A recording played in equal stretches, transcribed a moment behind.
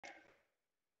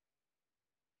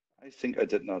I think I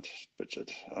did not,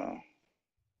 Bridget.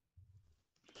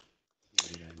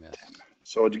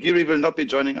 So Giri will not be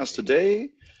joining us today.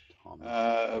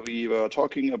 We were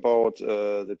talking about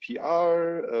the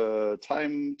PR,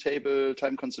 timetable,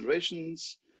 time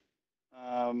considerations.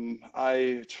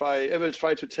 I will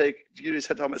try to take Giri's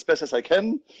head home as best as I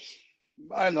can.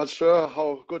 I'm not sure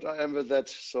how good I am with that,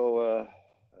 so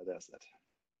there's that.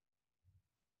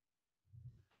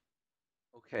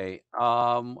 Okay,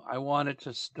 I wanted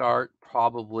to start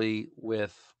probably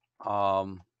with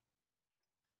PR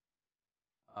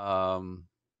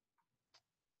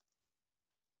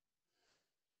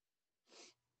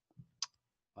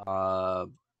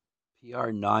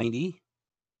 90.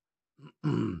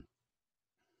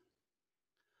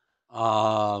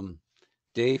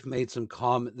 Dave made some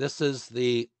comment. This is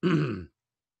the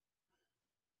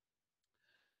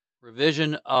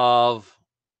revision of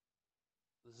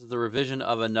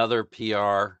another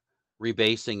PR,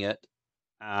 rebasing it,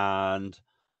 and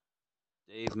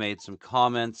Dave made some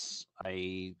comments.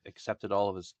 I accepted all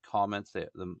of his comments,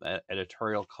 the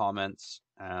editorial comments,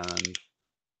 and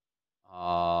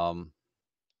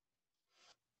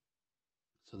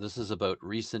so this is about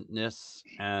recentness,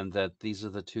 and that these are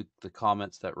the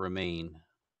comments that remain.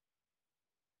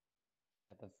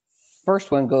 The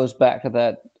first one goes back to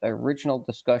that original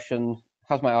discussion.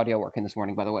 How's my audio working this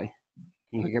morning, by the way?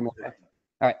 Can you hear me? Okay?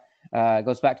 All right. It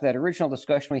goes back to that original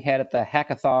discussion we had at the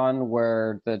hackathon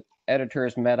where the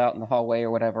editors met out in the hallway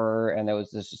or whatever, and there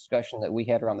was this discussion that we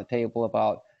had around the table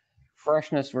about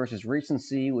freshness versus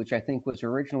recency, which I think was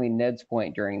originally Ned's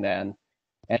point during then.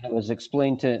 And it was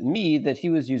explained to me that he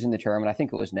was using the term, and I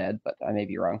think it was Ned, but I may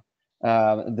be wrong,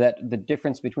 that the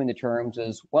difference between the terms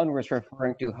is one was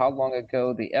referring to how long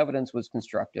ago the evidence was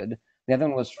constructed. The other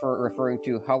one was referring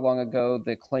to how long ago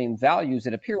the claim values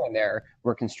that appear in there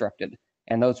were constructed.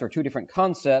 And those are two different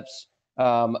concepts,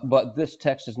 but this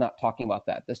text is not talking about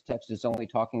that. This text is only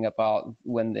talking about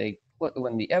when the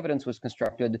evidence was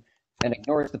constructed, and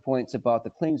ignores the points about the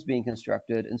claims being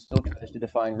constructed and still tries to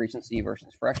define recency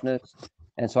versus freshness.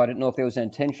 And so I didn't know if there was an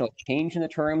intentional change in the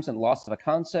terms and loss of a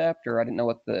concept, or I didn't know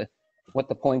what the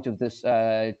point of this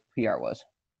PR was.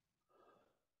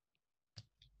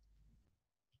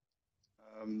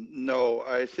 No,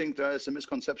 I think there is a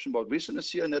misconception about recentness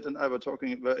here. Ned and I were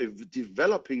talking about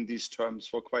developing these terms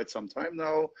for quite some time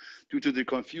now, due to the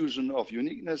confusion of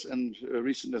uniqueness and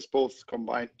recentness, both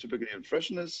combined typically in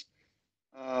freshness.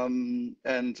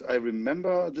 And I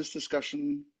remember this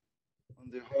discussion on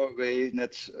the hallway.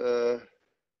 Ned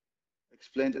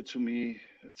explained it to me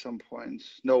at some point.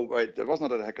 No, wait, that was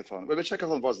not at a hackathon. Which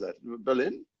hackathon was that?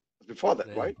 Berlin? Before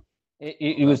that, right?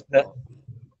 It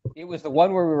was the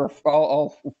one where we were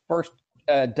all first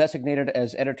designated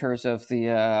as editors of the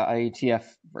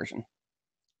IETF version.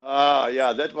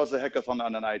 Yeah, that was a hackathon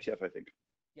on an IETF, I think.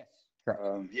 Yes,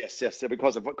 correct. Yes,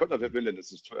 because I could not have Berlin.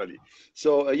 This is too early.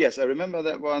 So yes, I remember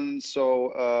that one.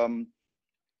 So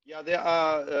yeah, there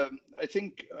are. I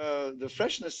think the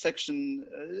freshness section.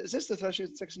 Is this the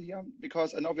freshness section here?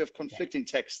 Because I know we have conflicting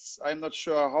texts. I'm not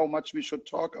sure how much we should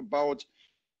talk about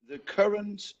the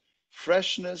current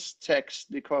freshness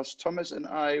text, because Thomas and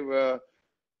I were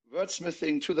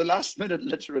wordsmithing to the last minute,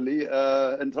 literally,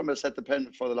 and Thomas had the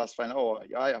pen for the last hour,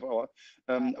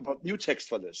 about new text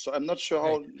for this. So I'm not sure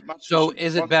how much. So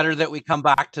is it better that we come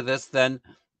back to this then?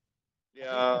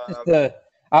 Yeah.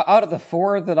 Out of the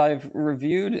four that I've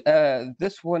reviewed,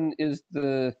 this one is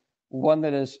the one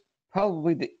that is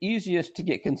probably the easiest to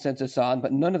get consensus on,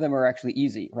 but none of them are actually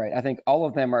easy, right? I think all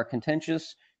of them are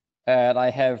contentious, and I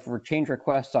have change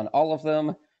requests on all of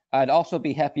them. I'd also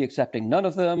be happy accepting none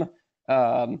of them,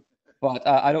 but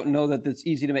I don't know that it's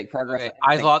easy to make progress. Okay.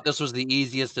 I thought this was the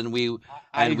easiest, and we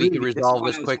could resolve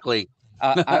this quickly.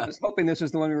 I was hoping this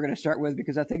was the one we were going to start with,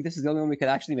 because I think this is the only one we could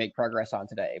actually make progress on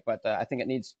today. But I think it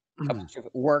needs a bunch of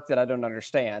work that I don't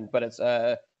understand. But it's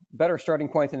a better starting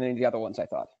point than any of the other ones, I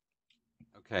thought.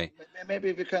 Okay.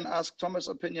 Maybe we can ask Thomas'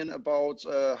 opinion about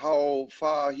how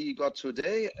far he got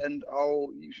today and how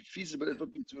feasible it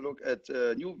would be to look at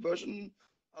a new version.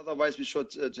 Otherwise, we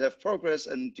should have progress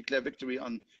and declare victory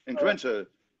on incremental.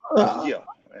 Yeah.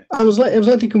 I was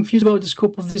slightly confused about the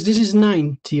scope of this. This is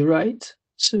 90, right?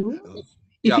 So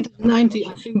if it's 90,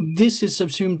 I think this is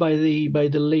subsumed by the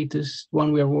latest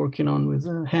one we are working on with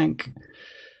Hank,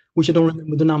 which I don't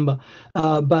remember the number.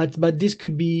 But this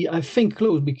could be, I think,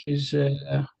 close, because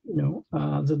the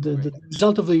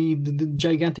result of the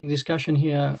gigantic discussion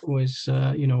here was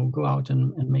go out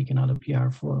and make another PR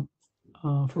for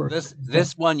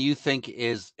this one. You think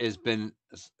is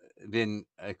been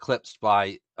eclipsed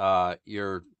by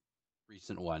your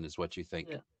recent one, is what you think?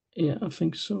 Yeah, I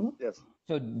think so. Yes.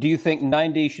 So do you think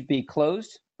 90 should be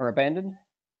closed or abandoned?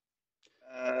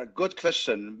 Good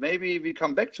question. Maybe we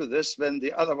come back to this when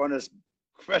the other one is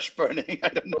crash burning. I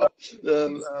don't know.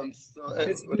 It's a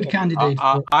What good do you- candidate.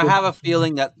 I have a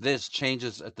feeling that this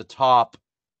changes at the top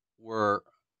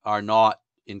are not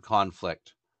in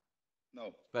conflict,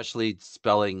 No. especially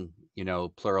spelling,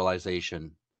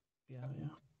 pluralization. Yeah.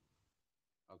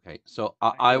 Okay, so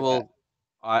I I agree with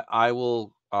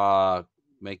will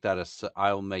make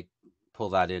that pull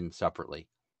that in separately.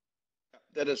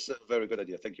 That is a very good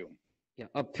idea. Thank you. Yeah,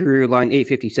 up through line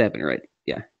 857, right?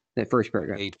 Yeah, that first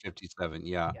paragraph. 857.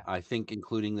 Yeah, Yeah. I think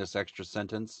including this extra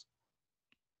sentence.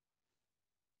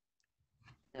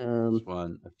 Um, This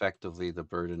one, effectively the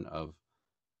burden of.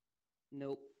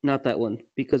 Nope, not that one.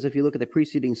 Because if you look at the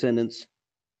preceding sentence,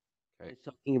 Okay. it's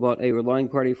talking about a relying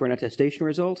party for an attestation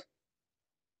result.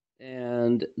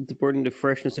 And the burden of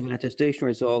freshness of an attestation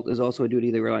result is also a duty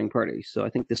of the relying party. So I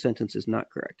think the sentence is not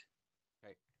correct.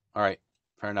 Okay. All right.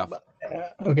 Fair enough.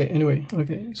 Okay. Anyway.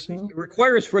 Okay. So It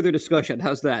requires further discussion.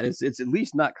 How's that? It's at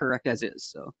least not correct as is.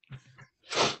 So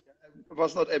I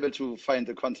was not able to find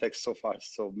the context so far,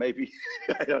 so maybe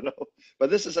I don't know.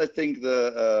 But this is, I think,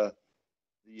 the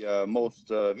most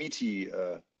meaty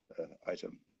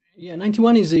item. yeah,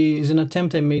 91 is an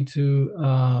attempt I made to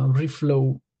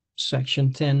reflow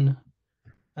section 10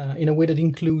 in a way that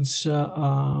includes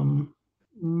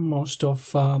most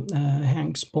of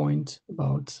Hank's point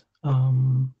about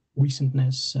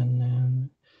recentness and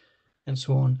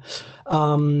so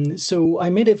on. So I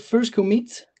made a first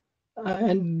commit,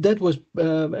 and that was,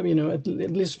 at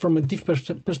least from a diff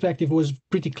perspective, was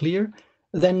pretty clear.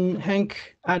 Then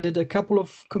Hank added a couple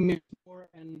of commits more,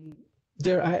 and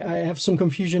there I have some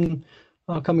confusion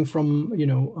coming from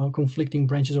conflicting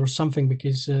branches or something,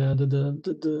 because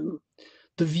the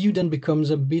view then becomes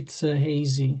a bit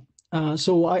hazy.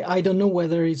 So I don't know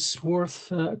whether it's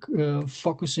worth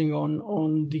focusing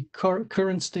on the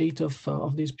current state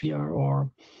of this PR, or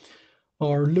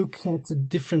look at a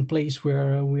different place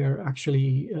where we are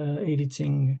actually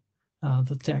editing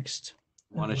the text.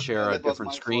 Want to share a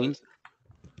different screen?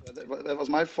 That was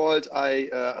my fault. I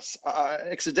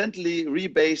accidentally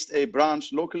rebased a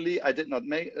branch locally. I did not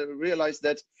realize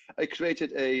that. I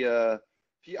created a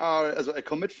PR, as a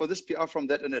commit for this PR from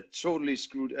that, and it totally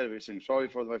screwed everything. Sorry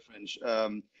for my French.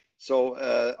 So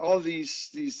all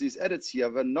these edits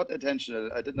here were not intentional.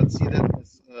 I did not see them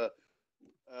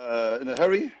in a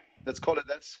hurry. Let's call it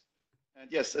that.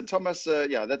 And yes, and Thomas,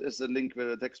 yeah, that is the link with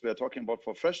the text we are talking about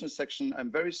for freshness section.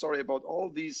 I'm very sorry about all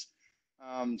these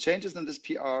changes in this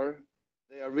PR.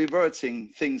 They are reverting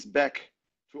things back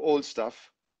to old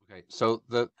stuff. Okay, so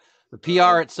the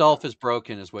PR itself is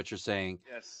broken, is what you're saying.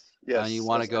 Yes. Yes. And you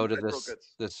want to go to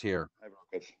this here. I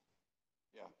broke it.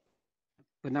 Yeah.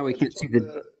 but now we can't see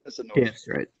the diffs,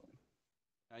 right?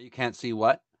 Now you can't see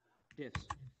what? Diffs.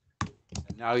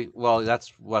 Now, well,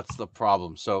 that's what's the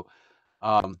problem. So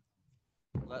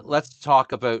let's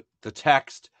talk about the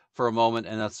text for a moment,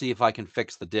 and let's see if I can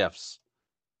fix the diffs.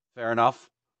 Fair enough?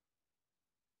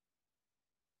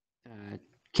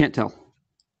 Can't tell.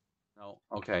 No.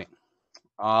 Okay.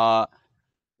 Well,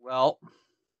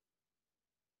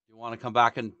 you want to come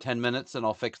back in 10 minutes and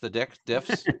I'll fix the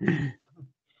diffs?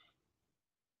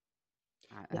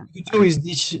 What you do is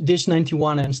ditch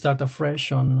 91 and start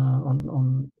afresh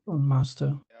on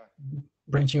master,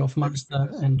 branching off master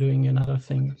and doing another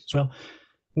thing as well,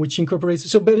 which incorporates.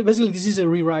 So basically, this is a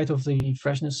rewrite of the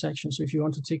freshness section. So if you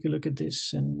want to take a look at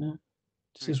this, and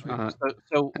this is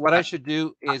so what I should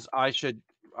do is I should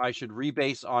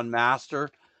rebase on master,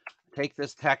 take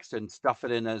this text and stuff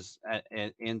it in as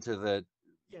into the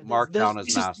markdown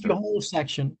as master. This is the whole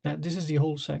section. This is the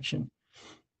whole section.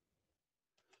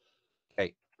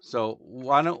 Okay, so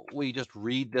why don't we just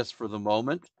read this for the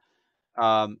moment,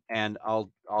 and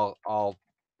I'll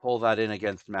pull that in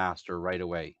against master right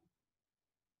away.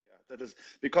 Yeah, that is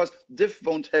because diff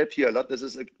won't help here a lot. This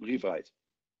is a rewrite,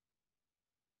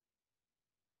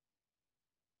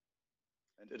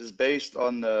 and it is based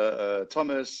on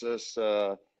Thomas's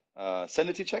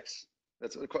sanity checks.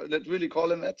 Let's really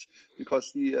call him that, because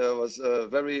he was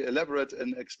very elaborate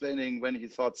in explaining when he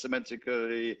thought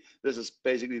semantically this is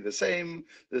basically the same,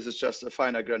 this is just a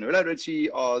finer granularity,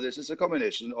 or this is a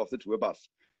combination of the two above.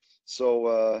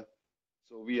 So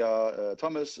so we are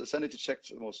Thomas sanity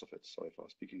checked most of it. Sorry for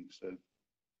speaking. So,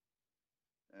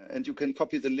 and you can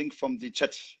copy the link from the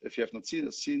chat if you have not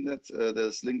seen that.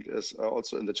 This link is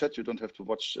also in the chat. You don't have to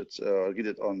watch it, read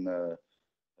it on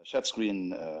chat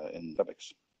screen in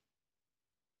WebEx.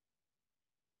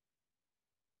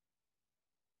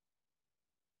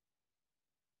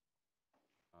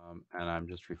 And I'm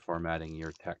just reformatting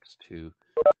your text to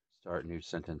start new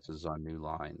sentences on new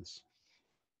lines.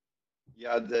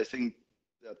 Yeah, I think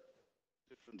there are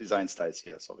different design styles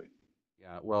here. Sorry.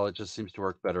 Yeah, well, it just seems to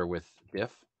work better with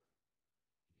diff.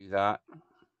 Do that.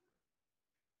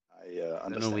 I Then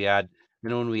understand.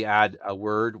 when we add a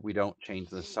word, we don't change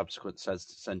the subsequent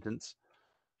sentence.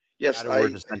 Yes, Add a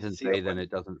word to I sentence see A, your then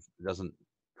point. it doesn't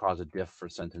cause a diff for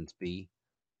sentence B.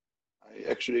 I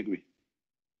actually agree.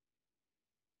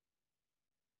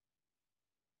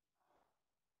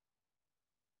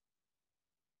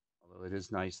 Although it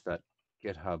is nice that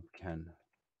GitHub can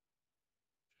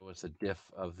show us a diff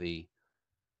of the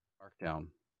markdown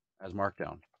as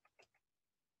markdown.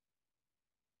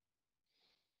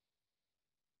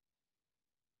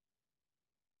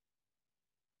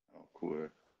 Oh, cool.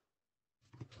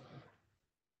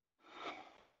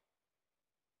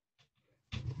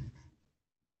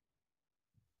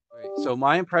 Right. So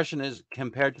my impression is,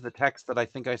 compared to the text that I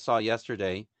think I saw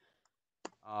yesterday,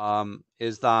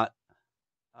 is that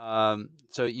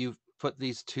so you've put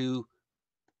these two,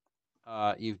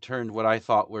 you've turned what I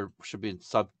thought should be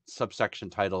subsection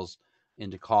titles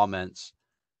into comments,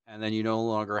 and then you no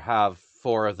longer have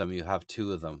 4 of them; you have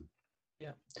 2 of them.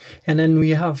 Yeah, and then we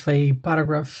have a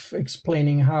paragraph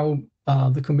explaining how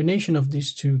the combination of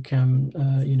these two can,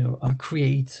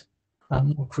 create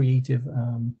more creative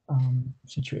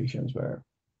situations where,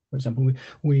 for example,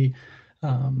 we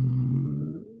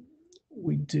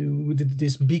did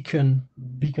this beacon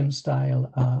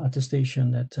style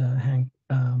attestation that Hank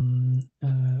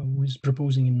was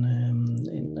proposing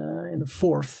in the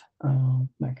fourth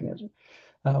mechanism,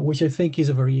 which I think is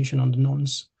a variation on the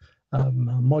nonce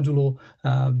modulo,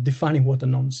 defining what a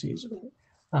nonce is.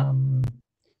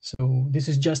 So this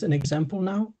is just an example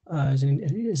now, as an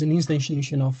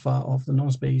instantiation of the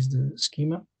nonce-based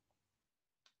schema.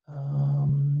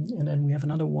 And then we have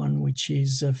another one, which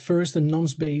is first a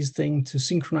nonce-based thing to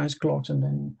synchronize clocks, and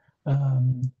then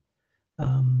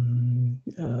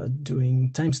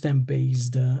doing timestamp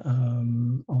based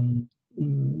on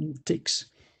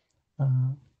ticks.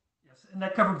 Yes, and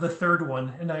that covered the third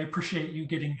one, and I appreciate you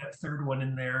getting that third one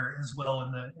in there as well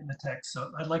in the text.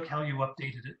 So I like how you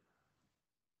updated it.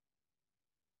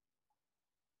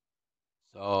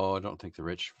 So I don't think the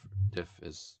rich diff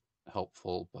is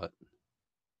helpful, but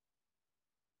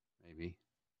maybe.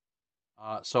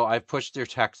 So I've pushed their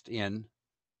text in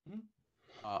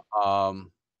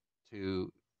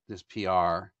to this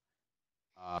PR.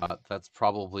 That's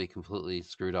probably completely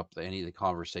screwed up any of the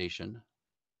conversation.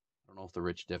 I don't know if the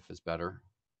rich diff is better.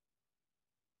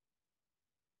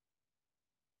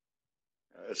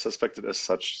 I suspected as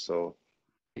such. So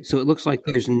it looks like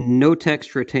there's no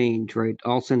text retained, right?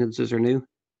 All sentences are new.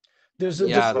 There's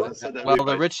Yeah, well,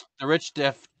 the the rich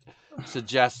diff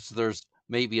suggests there's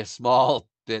maybe a small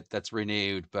bit that's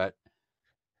renewed, but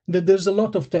there's a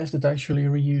lot of text that actually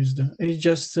reused. It's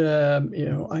just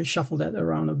I shuffle that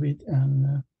around a bit,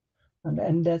 and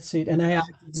that's it. And I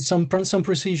added some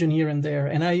precision here and there.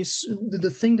 And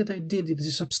the thing that I did, it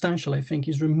is substantial, I think,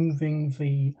 is removing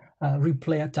the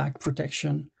replay attack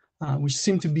protection, which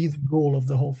seemed to be the goal of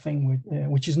the whole thing,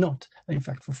 which is not. In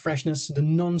fact, for freshness, the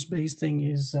nonce-based thing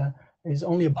is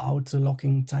only about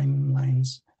locking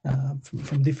timelines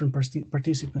from different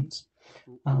participants.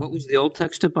 What was the old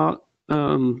text about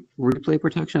replay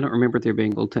protection? I don't remember there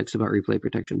being old text about replay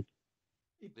protection.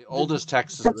 The oldest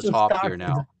text is at the top here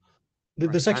now.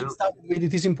 The section started with,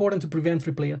 it is important to prevent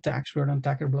replay attacks where an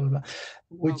attacker, blah, blah, blah.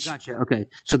 Which, gotcha. Okay.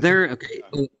 So they're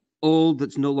old,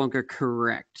 that's no longer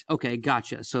correct. Okay,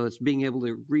 gotcha. So it's being able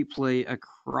to replay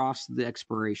across the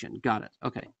expiration. Got it.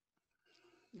 Okay.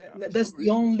 That's the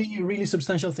only really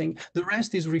substantial thing. The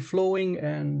rest is reflowing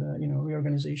and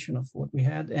reorganization of what we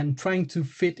had and trying to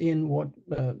fit in what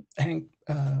Hank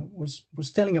was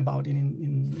telling about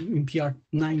in PR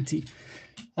 90.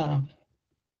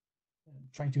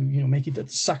 Trying to make it that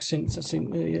succinct,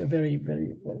 very,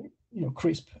 very, very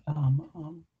crisp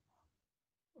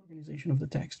organization of the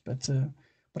text, but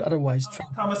otherwise.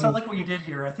 Thomas, I like what you did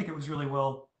here. I think it was really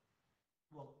well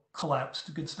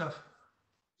collapsed. Good stuff.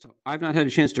 So I've not had a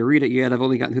chance to read it yet. I've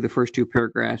only gotten through the first 2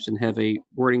 paragraphs and have a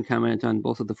wording comment on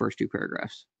both of the first 2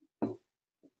 paragraphs. Cool.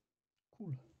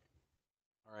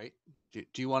 All right. Do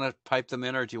you want to type them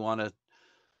in, or do you want to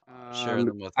share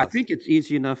them with us? I think it's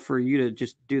easy enough for you to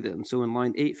just do them. So in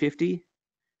line 850,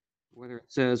 whether it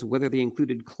says whether the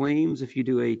included claims, if you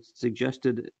do a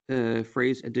suggested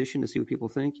phrase addition to see what people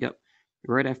think. Yep.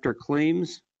 Right after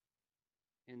claims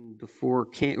and before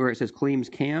can, where it says claims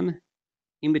can,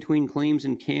 in between claims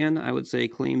and can, I would say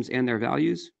claims and their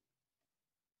values.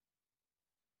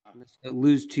 This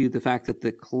alludes to the fact that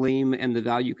the claim and the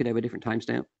value could have a different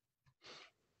timestamp.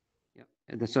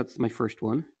 That's my first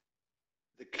one.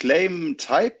 The claim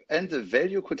type and the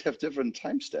value could have different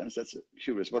timestamps. That's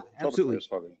curious. What Absolutely. is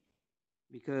solving?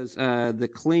 Because the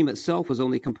claim itself was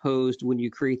only composed when you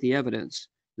create the evidence.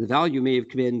 The value may have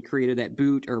been created at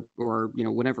boot or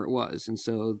whenever it was, and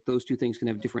so those two things can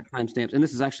have different timestamps. And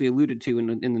this is actually alluded to in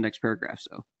the next paragraph.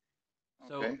 So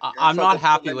Okay. I'm not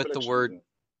happy with the word.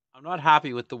 I'm not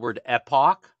happy with the word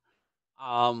epoch.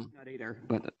 not either,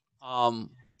 but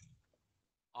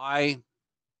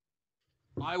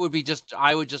I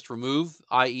would just remove,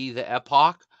 i.e. the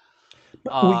epoch.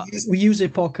 We use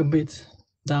epoch a bit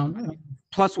down.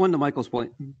 +1 to Michael's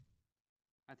point.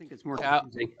 I think it's more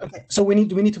confusing. Okay. So we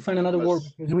need to find another word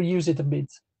because we use it a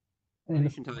bit.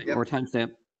 Or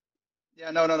timestamp.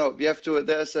 Yeah, no. We have to.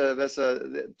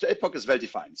 The epoch is well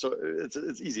defined, so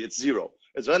it's easy. It's 0.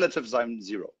 It's relative time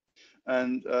 0,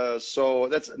 and so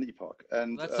that's an epoch.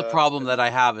 And that's the problem that I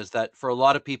have, is that for a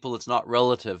lot of people, it's not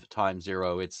relative time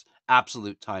 0. It's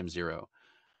absolute time 0.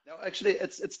 No, actually,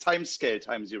 it's time scale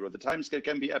time 0. The time scale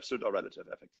can be absolute or relative.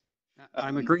 I think.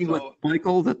 I'm agreeing with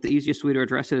Michael that the easiest way to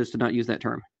address it is to not use that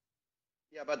term.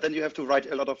 Yeah, but then you have to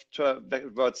write a lot of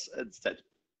words instead.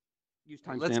 Use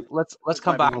timestamp. Let's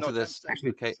come back to this.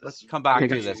 Okay, let's come back to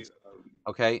this.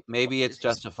 Okay, maybe it's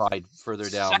justified further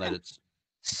down that it's.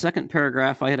 Second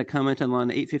paragraph, I had a comment on line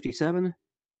 857. If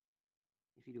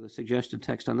you do a suggested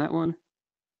text on that one.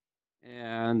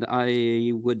 And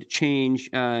I would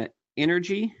change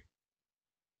energy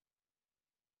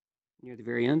near the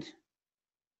very end.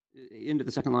 Into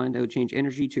the second line, I would change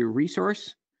energy to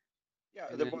resource. Yeah,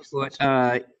 put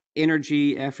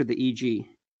energy after the EG.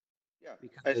 Yeah,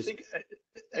 I think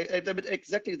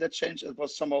exactly that change. It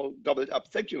was somehow doubled up.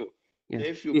 Thank you.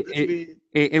 Yeah.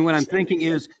 And what I'm thinking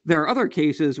is there are other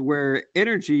cases where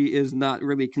energy is not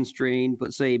really constrained,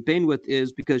 but say bandwidth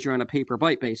is because you're on a paper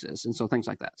byte basis, and so things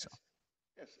like that. So.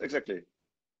 Yes, exactly.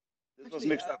 This was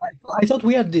mixed up. I thought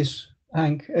we had this,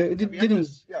 Hank. Didn't?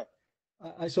 Yeah.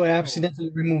 So I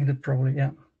accidentally removed it, probably. Yeah.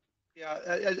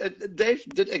 Yeah, Dave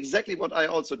did exactly what I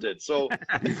also did. So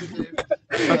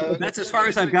that's as far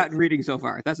as I've gotten reading so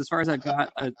far. That's as far as I've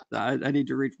got. I need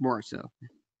to read more. So.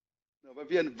 No, but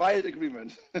we're in wild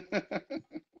agreement.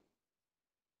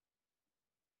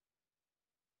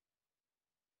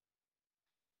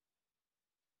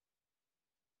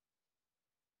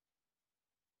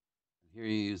 Here you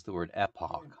use the word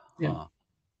epoch. Yeah. Huh.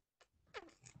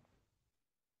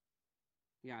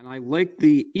 Yeah, and I like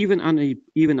even on a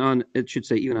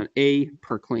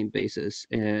per claim basis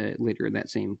later in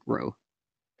that same row.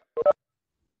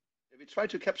 We try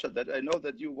to capture that. I know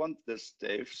that you want this,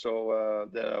 Dave. So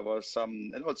there was some,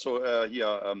 and also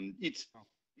here, EAT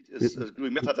is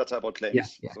doing metadata about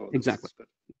claims. Yeah, so exactly.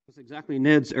 That's exactly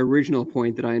Ned's original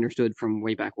point that I understood from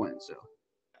way back when.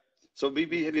 So we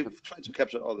tried to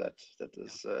capture all that. That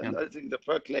is, and I think the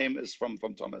per claim is from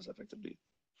Thomas effectively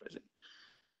phrasing.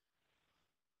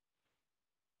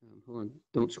 Hold on,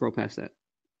 don't scroll past that.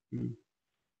 Do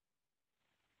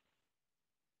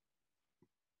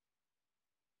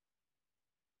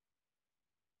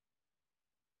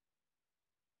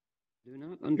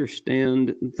not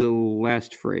understand the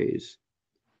last phrase.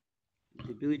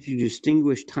 The ability to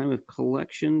distinguish time of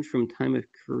collection from time of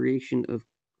creation of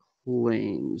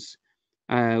claims.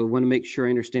 I want to make sure I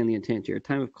understand the intent here.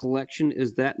 Time of collection,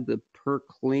 is that the per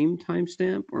claim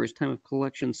timestamp, or is time of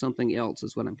collection something else,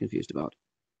 is what I'm confused about.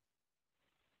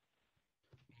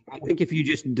 I think if you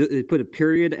just put a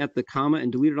period at the comma and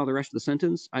deleted all the rest of the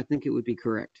sentence, I think it would be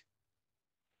correct.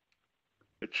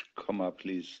 Which comma,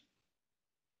 please?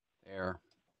 There.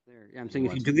 Yeah, I'm saying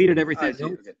if you deleted everything else,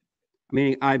 okay. I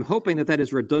mean, I'm hoping that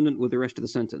is redundant with the rest of the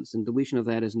sentence, and deletion of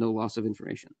that is no loss of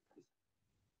information.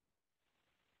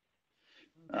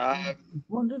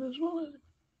 Wondered as well.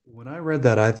 When I read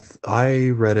that, I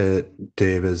read it,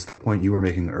 Dave, as the point you were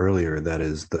making earlier. That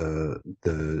is,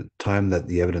 the time that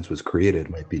the evidence was created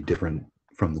might be different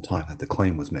from the time that the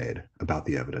claim was made about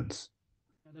the evidence.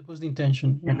 That was the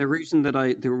intention. And the reason that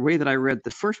the way that I read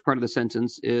the first part of the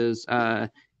sentence is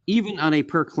even on a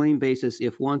per claim basis,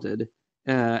 if wanted,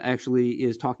 actually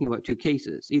is talking about two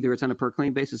cases. Either it's on a per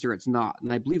claim basis or it's not.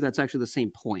 And I believe that's actually the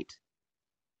same point.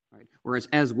 Right. Whereas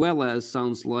as well as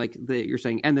sounds like you're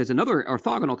saying, and there's another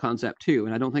orthogonal concept too,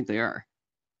 and I don't think they are.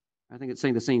 I think it's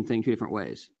saying the same thing two different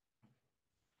ways.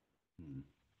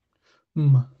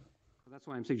 That's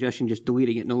why I'm suggesting just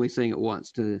deleting it and only saying it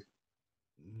once.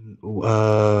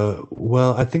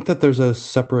 Well, I think that there's a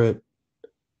separate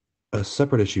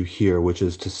issue here, which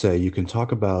is to say you can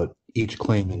talk about each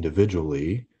claim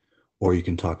individually, or you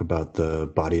can talk about the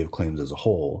body of claims as a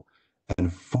whole.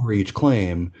 And for each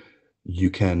claim,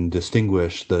 you can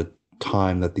distinguish the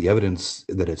time that the evidence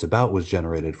that it's about was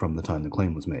generated from the time the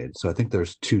claim was made. So I think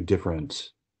there's two different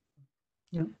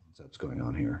concepts going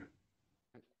on here.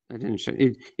 I didn't show,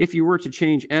 if you were to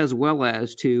change as well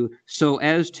as to so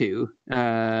as to,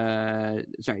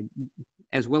 sorry,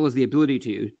 as well as the ability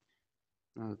to.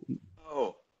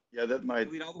 Oh, yeah, that might.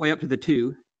 Delete all the way up to the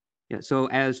 2. Yeah, so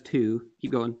as to,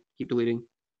 keep going, keep deleting.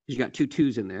 Because you got 2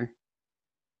 2s in there.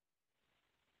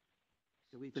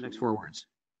 Delete the next 4 words.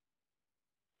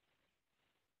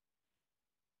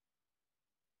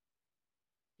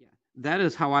 Yeah, that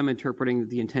is how I'm interpreting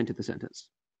the intent of the sentence.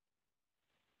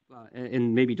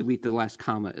 And maybe delete the last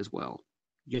comma as well,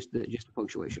 just the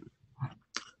punctuation.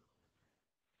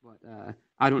 But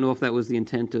I don't know if that was the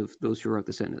intent of those who wrote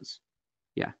the sentence.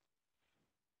 Yeah.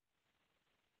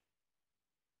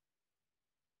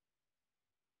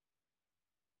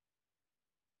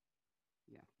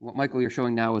 Yeah. What Michael you're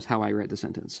showing now is how I read the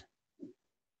sentence,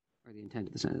 or the intent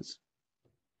of the sentence.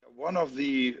 One of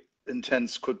the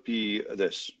intents could be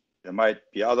this. There might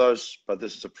be others, but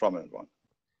this is a prominent one.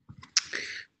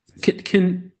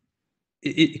 Can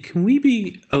we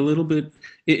be a little bit?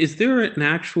 Is there an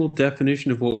actual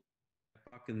definition of what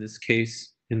in this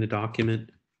case in the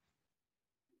document?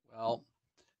 Well,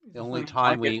 the only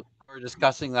time we were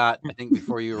discussing that, I think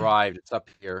before you arrived, it's up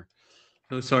here.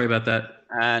 Oh, sorry about that.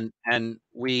 And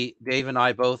Dave and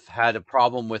I both had a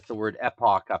problem with the word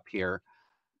epoch up here,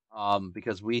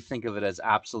 because we think of it as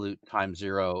absolute time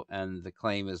 0, and the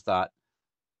claim is that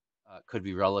could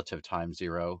be relative time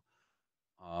 0.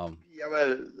 Yeah,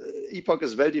 well, epoch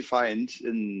is well defined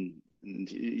in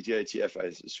IETF, I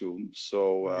assume.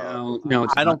 So no,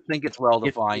 I don't think it's well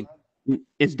defined.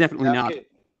 It's definitely not. Okay.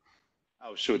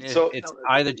 Oh, shoot. So it's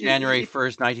either January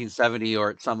 1st, 1970,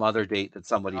 or at some other date that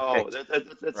somebody picked,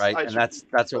 that's right? And that's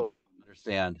what I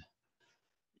understand.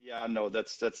 Yeah, no,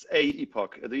 that's a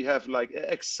epoch. We have like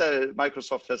Excel.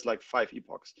 Microsoft has like 5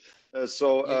 epochs.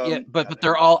 But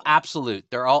they're all absolute.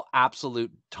 They're all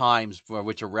absolute times for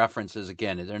which a reference is.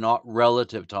 Again, they're not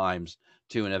relative times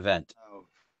to an event. Oh,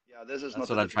 yeah, this is That's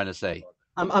not what I'm trying to say.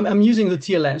 I'm using the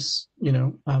TLS,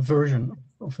 version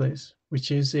of this,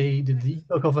 which is the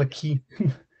epoch of a key.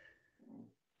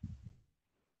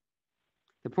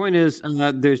 The point is,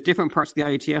 there's different parts of the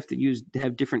IETF that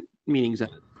have different meanings of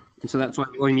it. And so that's what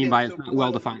we mean by it's not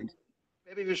well defined.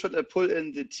 Maybe we should pull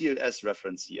in the TLS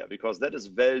reference here, because that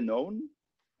is well known,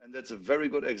 and that's a very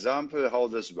good example how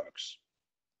this works.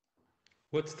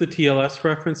 What's the TLS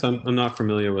reference? I'm not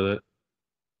familiar with it.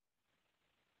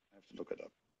 I have to look it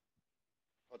up.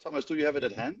 Oh, Thomas, do you have it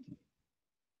at hand?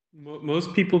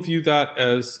 Most people view that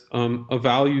as a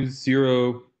value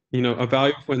 0. A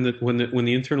value when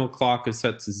the internal clock is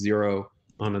set to 0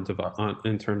 on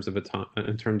in terms of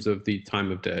the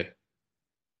time of day.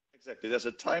 Exactly. There's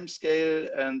a time scale,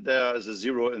 and there is a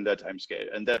 0 in that time scale,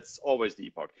 and that's always the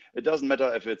epoch. It doesn't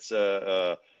matter if it's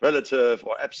relative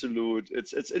or absolute.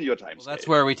 It's in your time scale. That's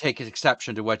where we take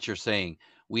exception to what you're saying.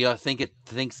 We think it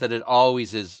thinks that it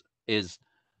always is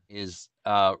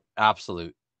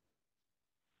absolute.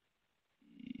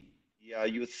 Yeah,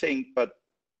 you think, but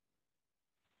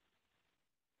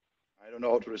I don't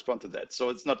know how to respond to that. So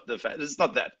it's not the fact. It's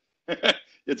not that.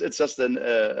 it's just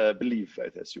a belief, I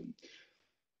assume.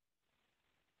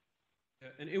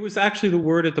 And it was actually the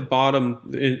word at the bottom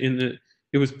it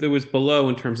was below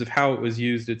in terms of how it was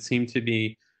used. It seemed to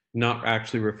be not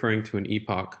actually referring to an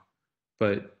epoch,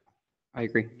 but I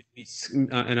agree.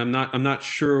 And I'm not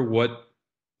sure what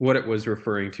it was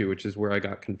referring to, which is where I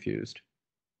got confused.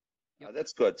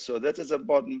 That's good. So that is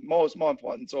more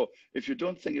important. So if you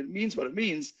don't think it means what it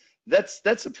means,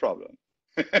 that's a problem.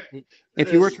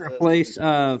 If you were to replace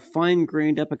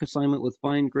fine-grained epoch assignment with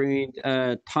fine-grained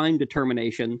time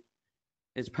determination,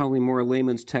 it's probably more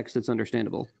layman's text that's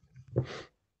understandable.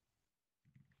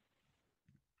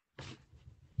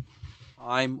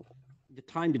 The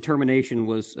time determination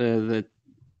was the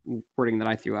wording that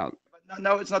I threw out.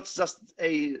 No, it's not just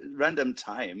a random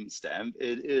time stamp.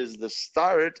 It is the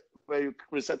start where you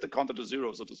reset the counter to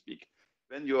 0, so to speak.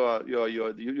 When you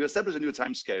establish a new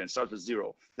time scale and start with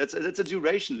 0. That's a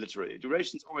duration, literally.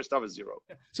 Durations always start with 0.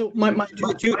 So Too much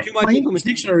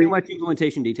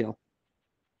implementation detail.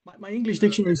 My English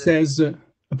dictionary says a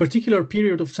particular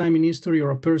period of time in history or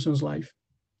a person's life.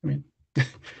 I mean,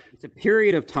 it's a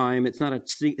period of time. It's not a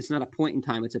point in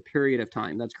time. It's a period of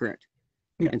time. That's correct.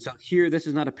 Yeah. And so here, this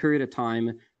is not a period of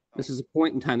time. This is a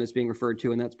point in time that's being referred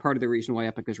to, and that's part of the reason why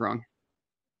epoch is wrong.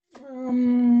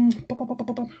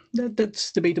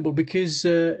 That's debatable, because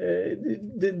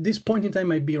this point in time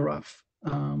might be rough.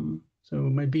 So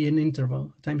it might be an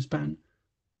interval, time span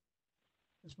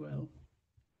as well.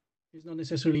 It's not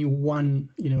necessarily one,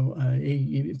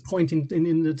 a point in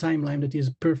the timeline that is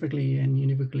perfectly and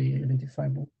univocally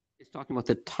identifiable. It's talking about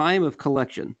the time of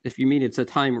collection. If you mean it's a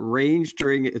time range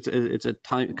during it's a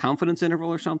time confidence interval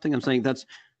or something, I'm saying that's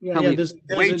probably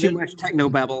way too much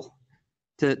technobabble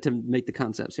to make the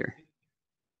concepts here.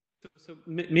 So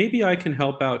maybe I can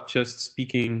help out just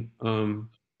speaking a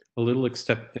little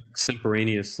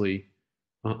extemporaneously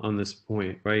on this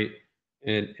point, right?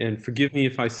 And forgive me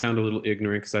if I sound a little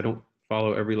ignorant because I don't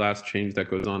follow every last change that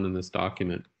goes on in this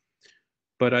document.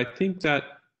 But I think that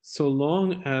so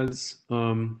long as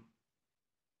I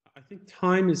think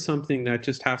time is something that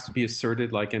just has to be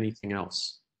asserted like anything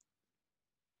else,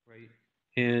 right?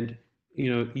 And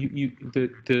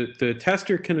the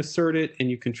tester can assert it, and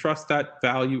you can trust that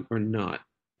value or not.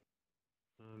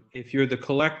 If you're the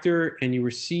collector and you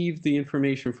receive the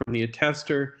information from the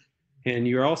attester, and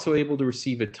you're also able to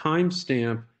receive a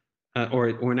timestamp or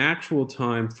an actual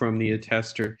time from the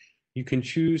attester, you can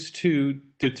choose to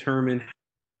determine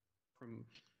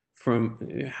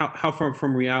how far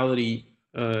from reality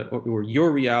or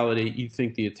your reality you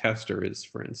think the attester is,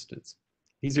 for instance.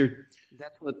 These are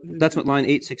that's what line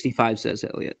 865 says,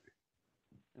 Elliot.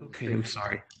 Okay, I'm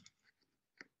sorry.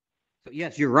 So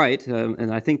yes, you're right,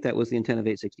 and I think that was the intent of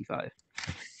 865.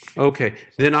 Okay,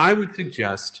 then I would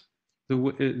suggest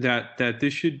that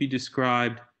this should be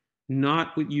described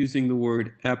not with using the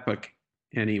word epoch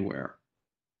anywhere.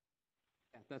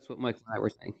 That's what Michael and I were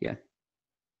saying. Yeah.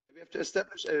 We have to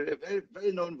establish a very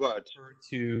very known word.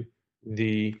 To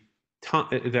the time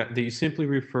that you simply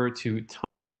refer to time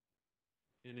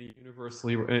in a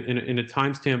universally in a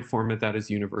timestamp format that is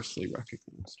universally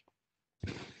recognized.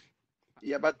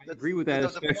 Yeah, but I agree with that,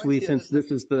 especially since this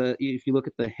is if you look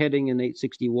at the heading in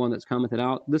 861 that's commented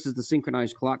out, this is the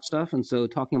synchronized clock stuff. And so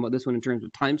talking about this one in terms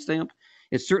of timestamp,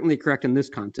 it's certainly correct in this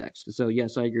context. So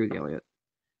yes, I agree with you, Elliot.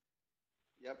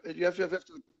 Yeah, you have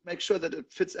to make sure that it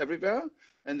fits everywhere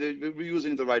and we're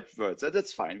using the right words.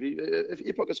 That's fine. If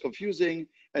epoch is confusing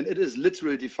and it is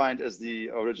literally defined as the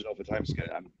origin of a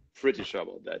timescale, I'm pretty sure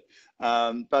about that.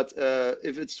 But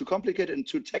if it's too complicated and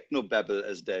too technobabble,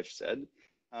 as Dave said,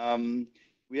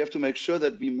 we have to make sure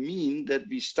that we mean that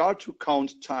we start to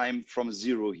count time from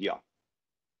zero here.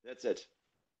 That's it.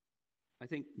 I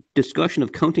think discussion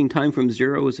of counting time from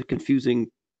zero is a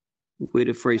confusing way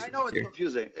to phrase it. I know it's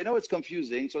confusing. I know it's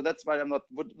confusing. So that's why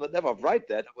would never write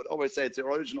that. I would always say it's the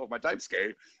origin of my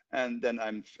timescale, and then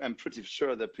I'm pretty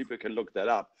sure that people can look that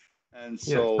up and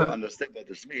so understand what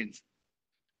this means.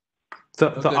 The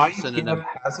IETF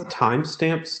has a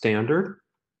timestamp standard.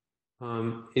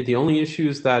 The only issue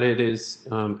is that it is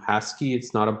ASCII.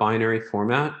 It's not a binary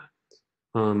format.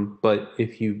 But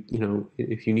if you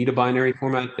need a binary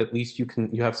format, at least you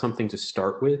have something to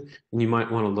start with, and you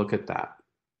might want to look at that.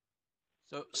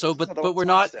 But we're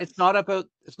not. It's not about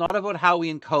how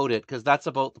we encode it, because that's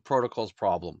about the protocol's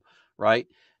problem, right?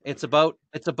 It's about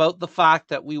the fact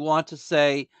that we want to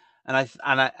say,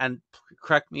 and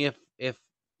correct me if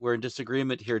we're in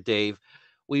disagreement here, Dave.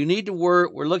 We need to we're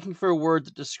looking for a word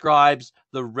that describes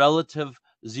the relative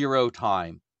zero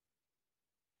time.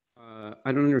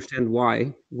 I don't understand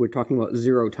why we're talking about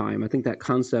zero time. I think that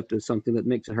concept is something that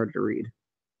makes it hard to read.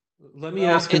 Let me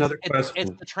ask another question.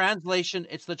 It's the translation.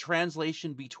 It's the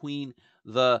translation between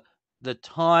the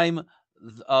time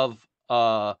of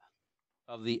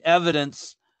the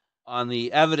evidence on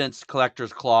the evidence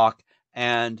collector's clock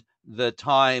and the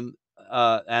time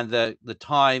and the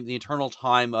internal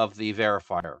time of the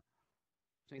verifier.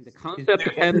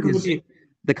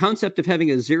 The concept of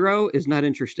having a zero is not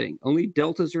interesting. Only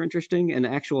deltas are interesting, and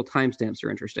actual timestamps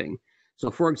are interesting. So,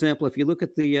 for example, if you look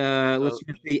at the let's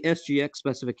use the SGX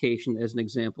specification as an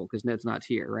example, because Ned's not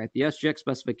here, right? The SGX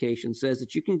specification says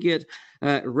that you can get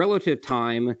relative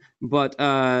time, but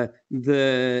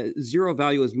the zero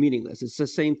value is meaningless. It's the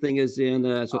same thing as in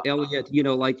so Elliot,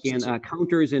 like in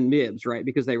counters and MIBs, right?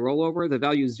 Because they roll over, the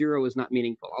value zero is not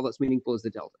meaningful. All that's meaningful is the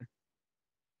delta.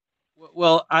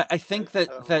 Well, I think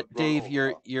that Dave,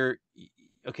 you're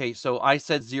okay. So I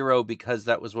said zero because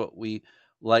that was what we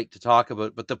like to talk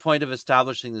about. But the point of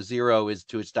establishing the zero is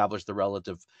to establish the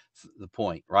relative, the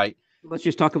point, right? Let's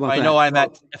just talk about that.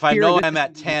 If I know I'm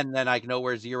at 10, then I know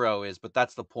where zero is. But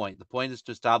that's the point. The point is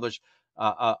to establish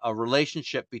a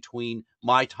relationship between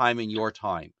my time and your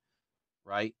time,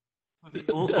 right?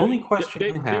 The only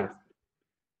question I have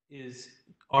is,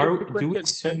 do we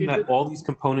assume that all these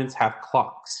components have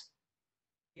clocks?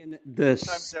 In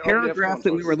the paragraph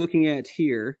that we were looking at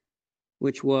here,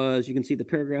 which was, you can see the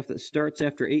paragraph that starts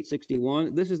after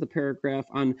 861. This is the paragraph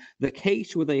on the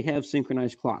case where they have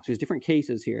synchronized clocks. There's different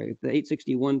cases here. The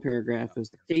 861 paragraph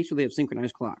is the case where they have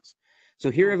synchronized clocks. So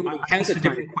here everybody has That's a a time.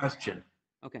 different question.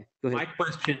 Okay, go ahead. My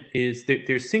question is that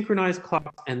there's synchronized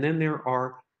clocks, and then there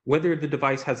are whether the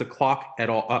device has a clock at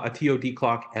all, a TOD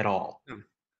clock at all.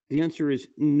 The answer is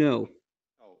no.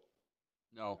 Oh,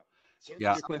 No. so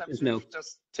Yeah. Your question sometimes is no. we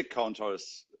just tick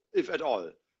counters, if at all.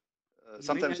 You may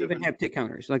Sometimes not even have tick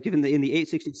counters. Like in the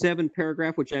 867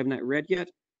 paragraph, which I have not read yet,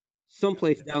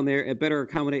 someplace down there, it better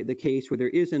accommodate the case where there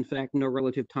is in fact no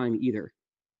relative time either.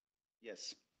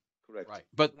 yes, correct. Right.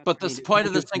 But That's the what I mean, point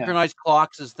of the it's no. synchronized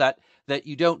clocks is that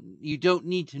you don't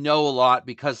need to know a lot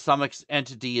because some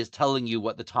entity is telling you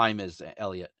what the time is,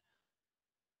 Elliot.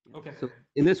 Okay. So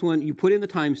in this one, you put in the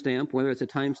timestamp, whether it's a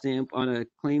timestamp on a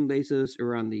claim basis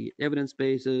or on the evidence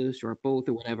basis or both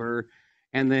or whatever,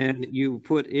 and then you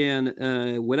put in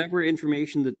whatever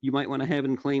information that you might want to have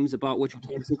in claims about what your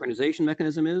time synchronization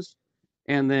mechanism is,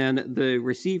 and then the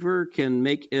receiver can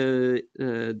make a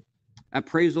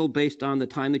appraisal based on the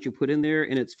time that you put in there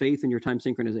and its faith in your time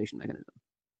synchronization mechanism.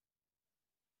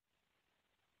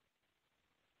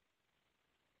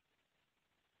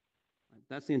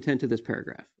 That's the intent of this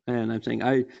paragraph. And I'm saying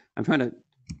I'm trying to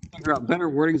figure out better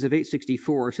wordings of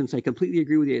 864 since I completely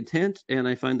agree with the intent and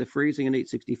I find the phrasing in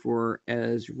 864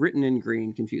 as written in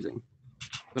green confusing.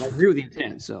 But I agree with the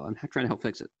intent, so I'm trying to help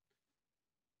fix it.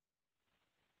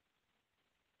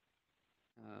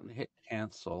 Hit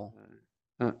cancel.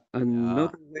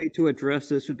 Another way to address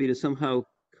this would be to somehow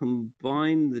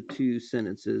combine the two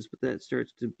sentences, but that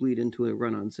starts to bleed into a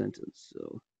run-on sentence.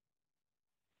 So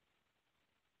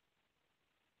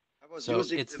I was So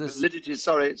using it's the this- validity.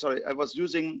 Sorry. I was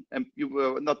using, and you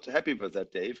were not happy with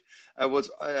that, Dave. I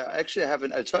actually have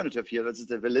an alternative here. That's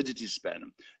the validity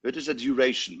span, which is a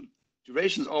duration.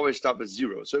 Durations always start with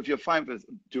 0. So if you're fine with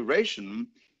duration,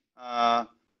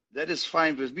 that is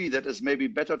fine with me. That is maybe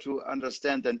better to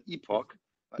understand than epoch.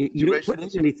 you don't put in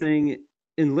anything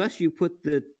unless you put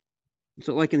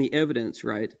so like in the evidence,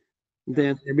 right?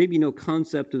 Then there may be no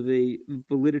concept of a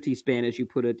validity span as you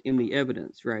put it in the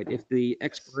evidence, right? If the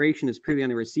expiration is purely on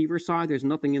the receiver side, there's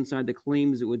nothing inside the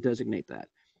claims that would designate that.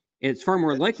 It's far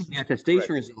more likely the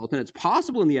attestation result, and it's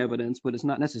possible in the evidence, but it's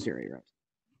not necessary, right?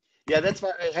 Yeah, that's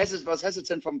why I was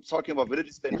hesitant from talking about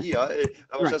validity span here.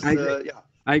 I was Right, just,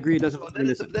 I agree. It doesn't. So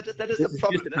that is the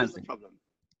problem. That is the problem.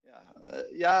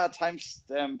 Yeah,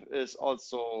 timestamp is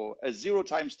also a 0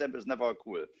 timestamp is never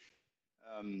cool.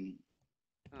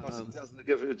 Because it doesn't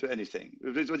give it to anything.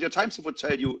 Your timestamp would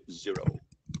tell you 0.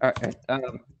 All right. I'm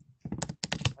going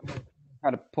to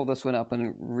try to pull this one up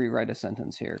and rewrite a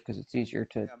sentence here because it's easier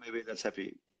to. Yeah, maybe that's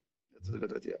happy. That's a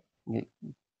good idea.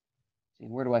 See,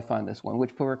 where do I find this one?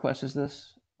 Which pull request is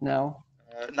this now?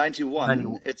 91.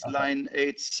 91. It's Okay. line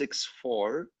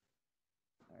 864.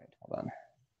 All right, hold on.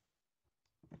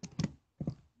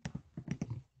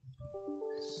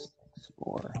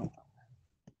 64.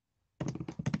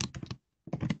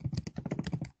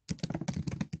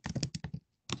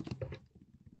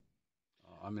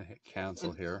 I'm gonna hit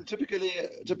cancel here. Typically,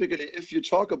 if you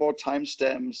talk about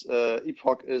timestamps,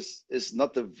 epoch is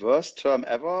not the worst term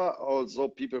ever. Although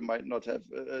people might not have,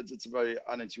 it's very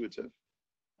unintuitive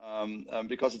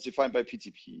because it's defined by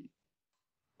PTP,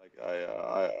 like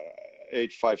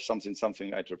 85 something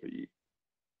IEEE,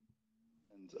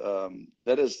 and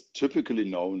that is typically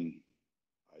known.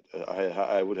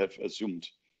 I would have assumed,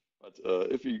 but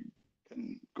if we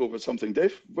can go with something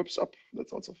Dave whips up,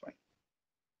 that's also fine.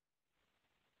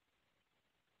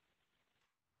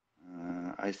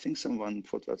 I think someone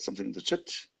put out something in the chat.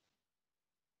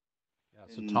 Yeah,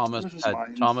 so Thomas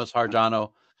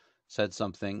Hardano said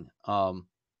something.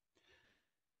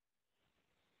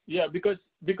 Yeah, because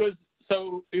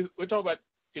so we're talking about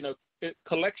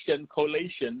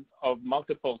collation of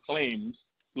multiple claims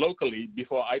locally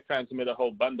before I transmit a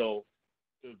whole bundle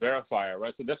to verifier,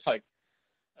 right? So that's like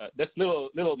that's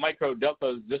little micro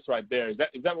deltas just right there. Is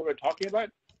that what we're talking about?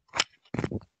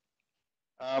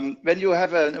 When you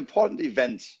have an important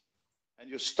event and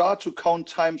you start to count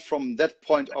time from that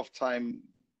point of time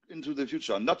into the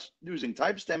future, not using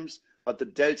timestamps, but the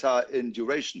delta in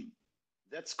duration,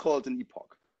 that's called an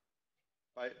epoch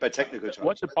by technical terms.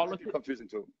 What's the policy? Confusing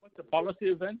too. What's the policy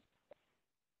event?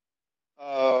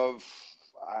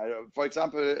 For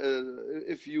example,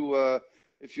 if you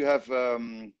have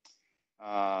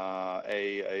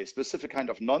a specific kind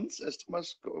of nonce, as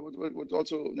Thomas would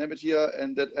also name it here,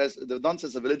 and that as the nonce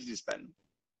is a validity span.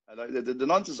 The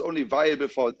nonce is only viable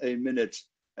for a minute,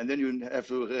 and then you have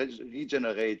to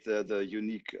regenerate the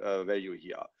unique value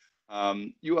here.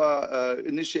 You are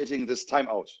initiating this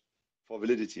timeout for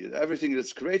validity. Everything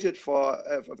that's created for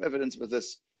evidence with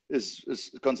this is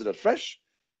considered fresh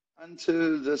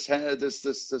until this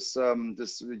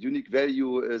unique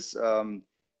value is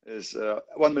is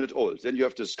 1 minute old. Then you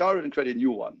have to scour it and create a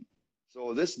new one.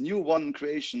 So this new one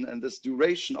creation and this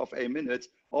duration of a minute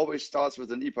always starts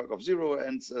with an epoch of 0 and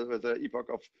ends with an epoch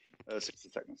of 60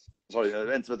 seconds. Sorry,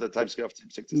 ends with a time scale of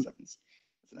 60 seconds.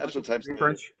 It's an absolute time scale.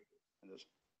 Refresh.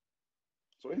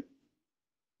 Sorry?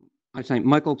 I'm saying,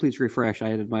 Michael, please refresh.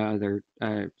 I added my other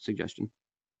suggestion.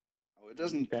 Oh, it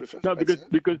doesn't refresh. No, because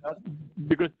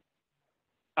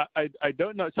I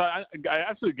don't know. So I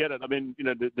absolutely get it. I mean, you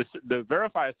know, the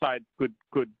verifier side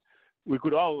we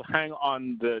could all hang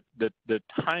on the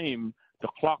time, the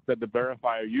clock that the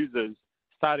verifier uses,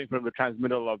 starting from the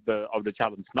transmittal of the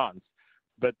challenge nonce.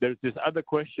 But there's this other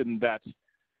question that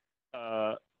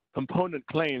component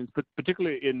claims,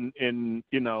 particularly in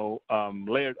you know,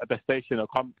 layered attestation or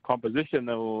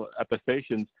compositional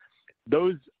attestations,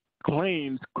 those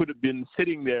claims could have been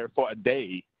sitting there for a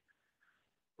day,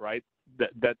 right?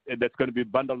 That's going to be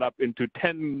bundled up into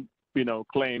 10, you know,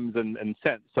 claims and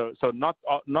sent. So not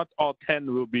all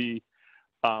 10 will be,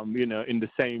 you know, in the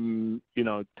same, you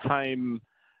know, time,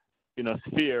 you know,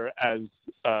 sphere as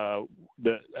the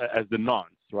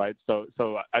nonce, right? So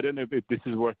I don't know if this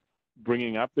is worth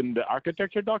bringing up in the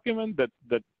architecture document, that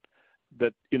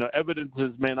you know,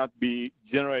 evidences may not be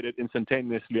generated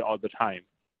instantaneously all the time.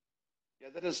 Yeah,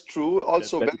 that is true.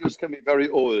 Also, values can be very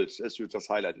old, as you just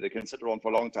highlighted. They can sit around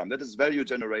for a long time. That is value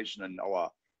generation in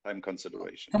our time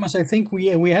consideration. Thomas, I think we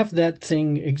have that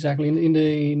thing exactly in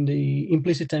the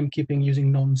implicit timekeeping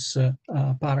using nonce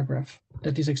paragraph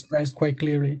that is expressed quite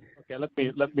clearly. Okay, let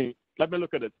me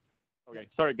look at it. Okay,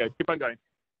 sorry guys, keep on going.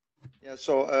 Yeah.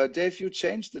 So Dave, you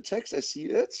changed the text. I see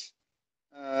it,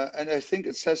 and I think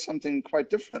it says something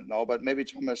quite different now. But maybe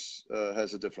Thomas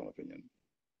has a different opinion.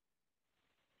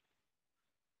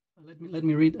 Let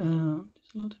me read.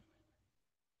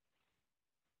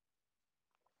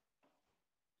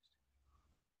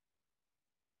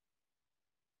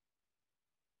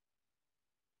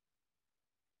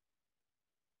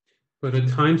 But a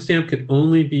timestamp can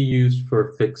only be used for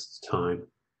a fixed time,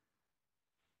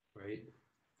 right?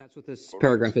 That's what this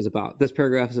paragraph is about. This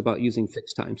paragraph is about using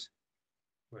fixed times.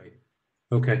 Right.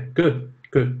 Okay, good.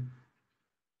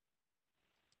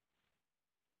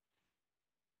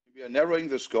 We are narrowing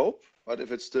the scope, but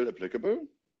if it's still applicable.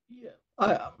 Yeah,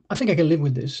 I think I can live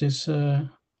with this. It's I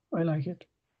like it.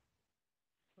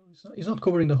 It's not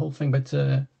covering the whole thing, but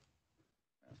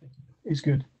it's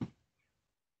good.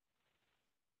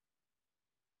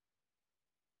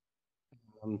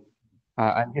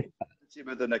 Let's see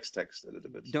about the next text a little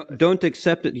bit. Don't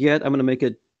accept it yet. I'm going to make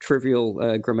a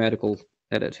trivial grammatical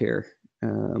edit here.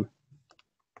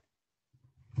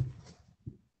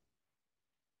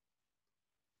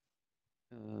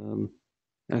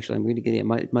 Actually, I'm going to get it.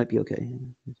 It might be okay.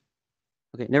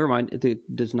 Okay, never mind.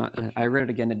 It does not. I read it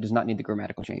again. It does not need the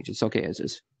grammatical change. It's okay as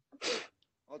is.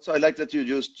 Also, I like that you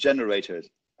used generated.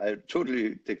 I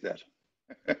totally dig that.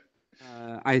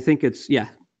 I think it's, yeah,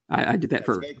 I did that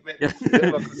first.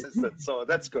 More consistent, so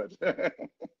that's good.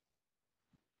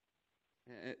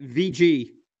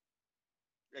 VG.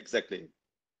 Exactly.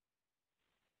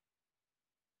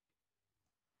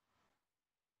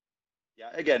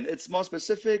 Yeah, again, it's more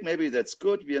specific. Maybe that's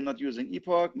good. We are not using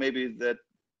epoch. Maybe that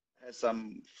has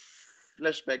some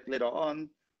flashback later on.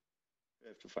 We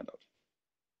have to find out.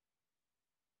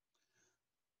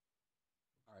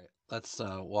 All right, let's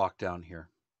walk down here.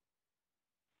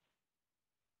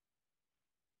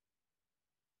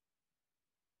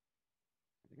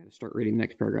 I'm going to start reading the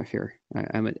next paragraph here.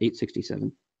 I'm at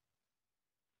 867.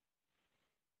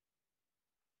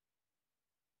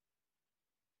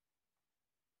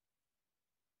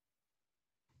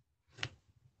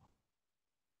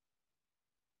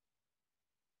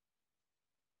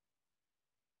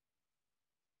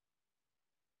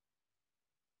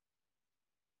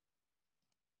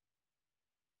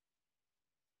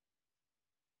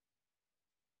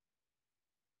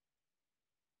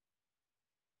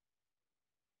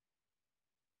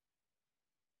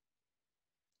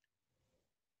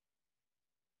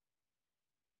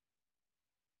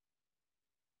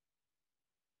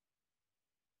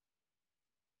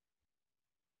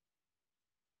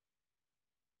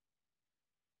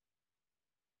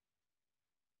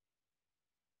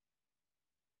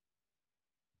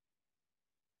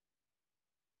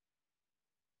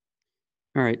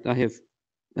 All right,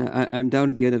 I'm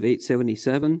down again of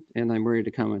 877, and I'm ready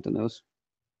to comment on those.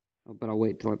 But I'll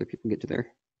wait till other people get to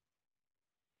there.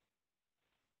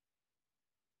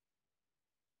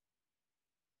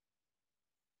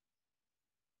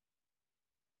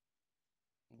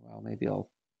 Well, maybe I'll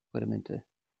put them into. I'm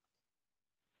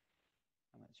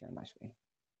going to share my screen.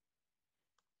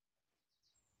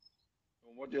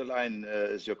 What your line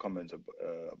is your comment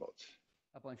about?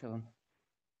 A bunch of them.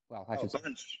 Well, I Oh, should say.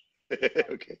 bunch.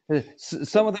 Okay.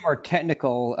 Some of them are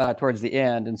technical towards the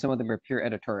end, and some of them are pure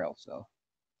editorial. So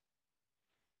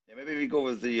Yeah, maybe we go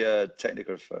with the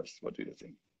technical first. What do you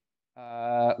think?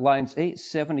 lines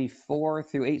 874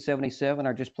 through 877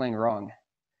 are just plain wrong,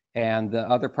 and the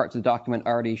other parts of the document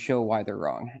already show why they're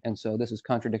wrong, and so this is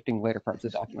contradicting later parts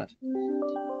of the document.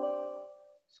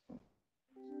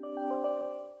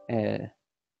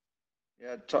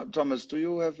 Yeah, Thomas, do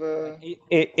you have a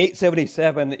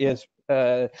 877 is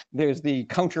there's the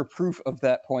counter proof of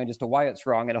that point as to why it's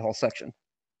wrong in a whole section.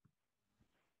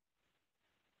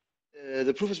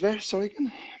 the proof is where? Sorry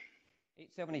again.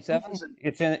 877.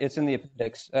 It's in the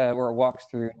appendix where it walks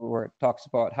through where it talks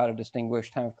about how to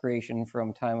distinguish time of creation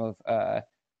from time of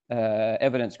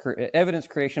evidence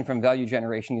creation from value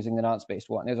generation using the non-spaced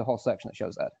one. There's a whole section that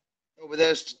shows that. Oh, but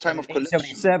there's time of collection.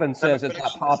 877 says it's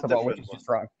not possible, which is just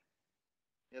wrong.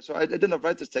 Yeah, so I did not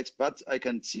write this text, but I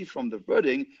can see from the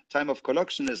wording, time of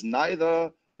collection is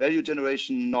neither value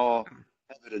generation nor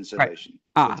evidence generation.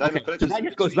 Right. So Okay. So that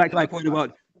just goes back to my point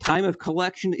about time of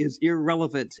collection is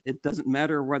irrelevant. It doesn't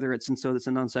matter whether it's it's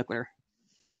a non sequitur.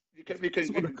 We can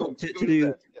go to do do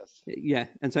that, yes. Yeah,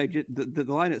 and so the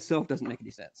line itself doesn't make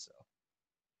any sense. So.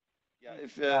 Yeah,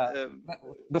 if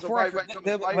before so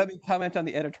let me comment on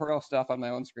the editorial stuff on my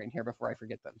own screen here before I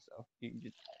forget them. So you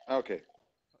just okay.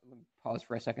 Let me pause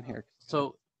for a second here.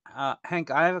 So,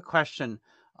 Hank, I have a question.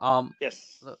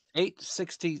 Yes.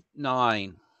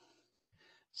 869.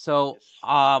 So,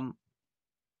 Yes.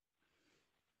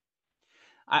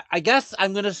 I guess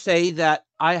I'm going to say that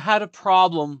I had a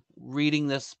problem reading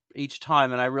this each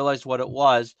time, and I realized what it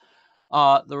was.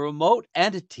 The remote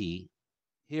entity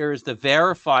here is the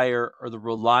verifier or the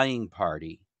relying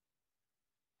party.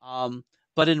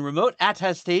 But in remote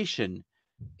attestation,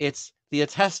 it's the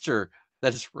attester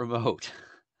that is remote.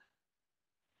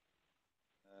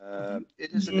 It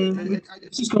is.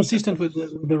 It's consistent with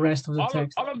the rest of the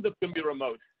text. All of them can be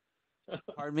remote.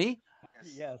 Pardon me?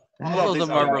 Yes. All of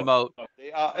them are remote.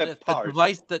 They are a The part.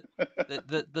 device that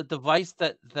the device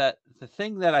that the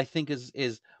thing that I think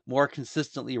is more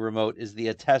consistently remote is the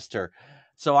attester.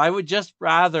 So I would just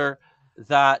rather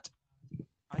that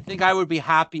I think I would be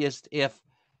happiest if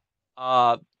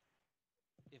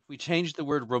we change the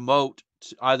word remote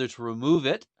to either to remove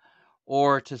it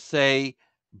or to say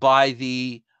by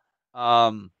the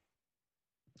oh,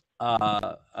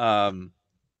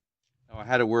 I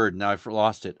had a word. Now I've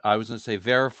lost it. I was going to say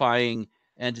verifying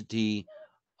entity,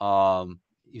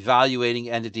 evaluating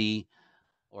entity,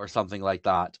 or something like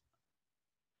that.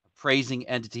 Appraising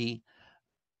entity.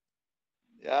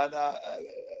 Yeah,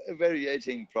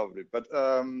 variating probably, but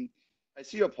I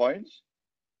see your point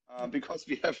because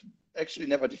we have actually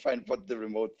never defined what the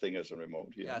remote thing is. A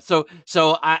remote. Yeah. So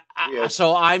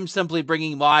I'm simply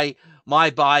bringing my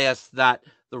bias that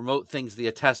the remote thing's the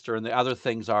attester and the other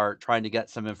things are trying to get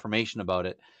some information about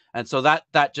it. And so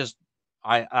that just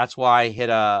that's why I hit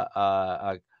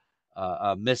a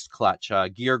missed clutch,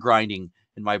 gear grinding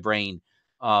in my brain.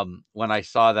 When I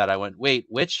saw that, I went, wait,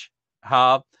 which?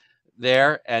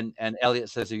 There. And Elliot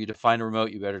says, if you define a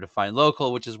remote, you better define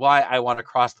local, which is why I want to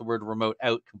cross the word remote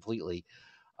out completely.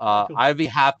 I'd be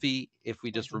happy if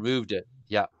we just removed it.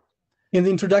 Yeah. In the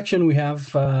introduction, we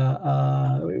have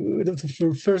the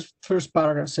first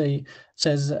paragraph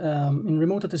says in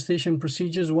remote attestation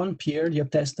procedures, one peer, the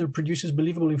attester, produces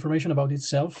believable information about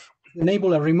itself.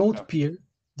 Enable a remote peer,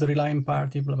 the relying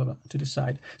party, blah blah blah, to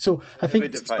decide. So I think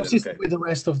it's consistent with the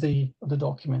rest of the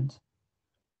document.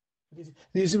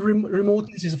 This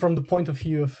remoteness is from the point of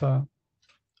view of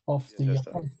the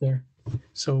attester.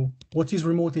 So what is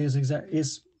remote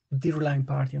is the relying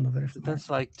party on the verifier. That's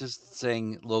like just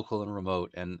saying local and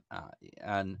remote,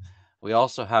 and we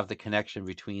also have the connection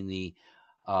between the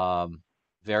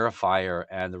verifier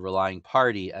and the relying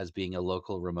party as being a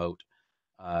local remote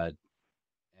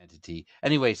entity.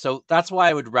 Anyway, so that's why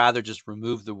I would rather just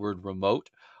remove the word remote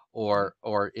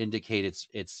or indicate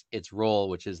its role,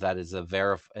 which is that as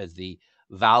the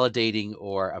validating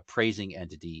or appraising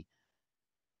entity.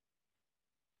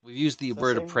 We've used the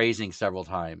word appraising several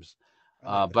times.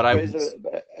 But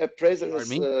appraisal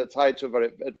is tied to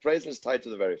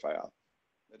the verifier.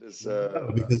 It is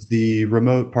because the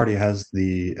remote party has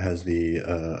the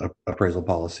appraisal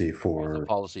policy for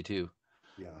policy too.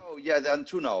 Yeah. Oh yeah, there are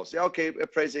two nows. Yeah, okay.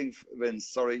 Appraising wins.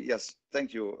 Sorry. Yes.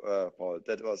 Thank you, Paul.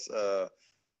 That was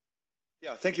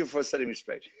yeah. Thank you for setting me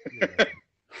straight.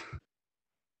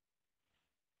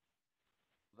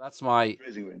 That's my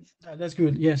appraising wins. That's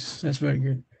good. Yes, that's very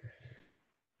good.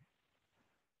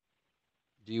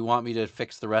 Do you want me to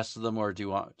fix the rest of them, or do you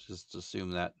want just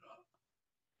assume that?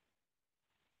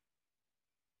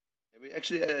 We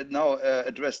actually now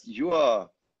addressed your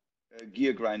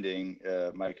gear grinding,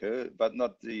 Michael, but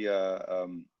not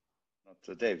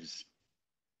Dave's.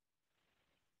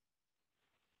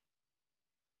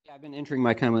 Yeah, I've been entering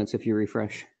my comments if you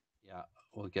refresh. Yeah,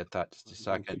 we'll get that just a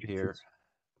second here.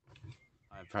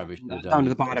 I probably should have Not done down to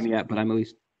the it. bottom yet, but I'm at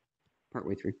least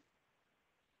partway through.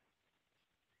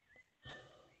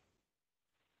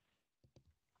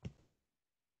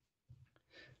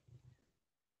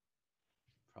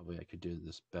 Probably I could do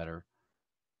this better.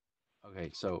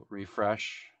 Okay, so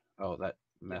refresh. Oh, that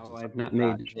messes No, up I've the not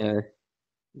made patch.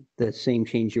 the same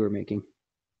change you were making.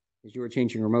 Because you were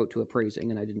changing remote to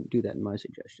appraising, and I didn't do that in my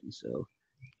suggestion. So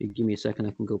if you give me a second,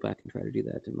 I can go back and try to do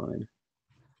that in mine.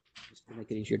 Just to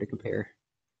make it easier to compare.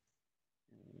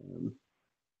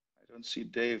 I don't see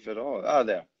Dave at all. Ah,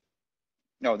 there.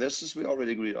 No, this is we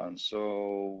already agreed on.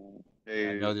 So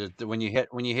Yeah, no, when you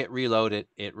hit reload,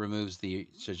 it removes the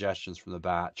suggestions from the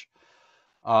batch.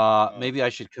 Maybe I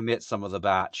should commit some of the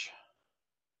batch.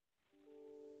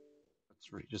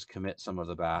 Let's just commit some of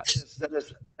the batch. Yes, that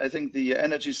is. I think the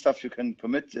energy stuff you can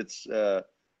commit. It's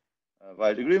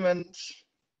valid agreement.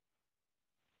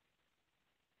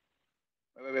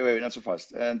 Wait, not so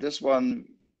fast. And this one,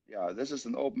 yeah, this is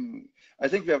an open. I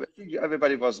think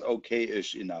everybody was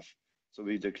okay-ish enough. So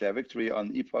we declare victory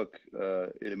on epoch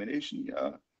elimination.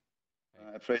 Yeah,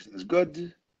 appraisal is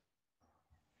good.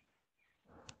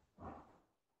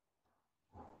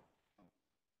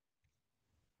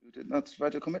 You did not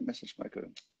write a commit message, Michael.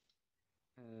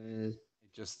 It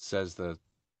just says the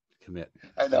commit.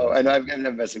 I know.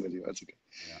 I'm messing with you. That's okay.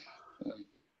 Yeah.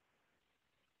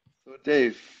 So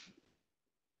Dave,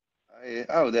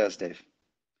 oh, there's Dave.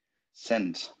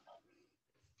 Send.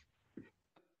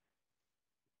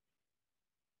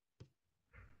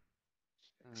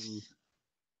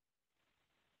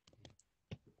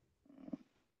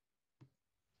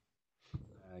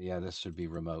 Yeah, this should be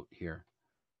remote here.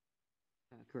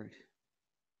 Correct.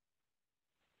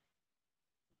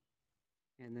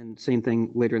 And then same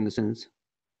thing later in the sentence.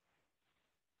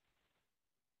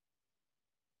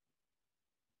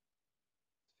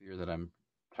 Fear that I'm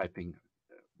typing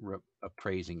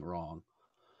appraising wrong.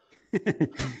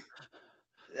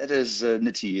 That is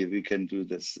nitty. We can do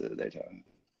this later.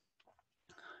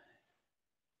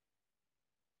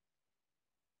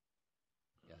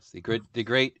 Yes, the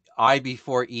great I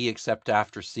before E except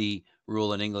after C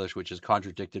rule in English, which is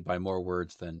contradicted by more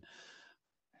words than.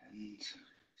 And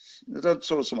not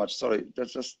so much. Sorry,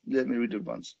 that's just let me read it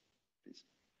once, please.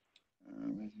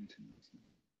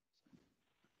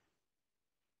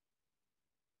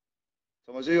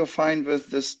 Thomas, are you fine with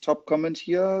this top comment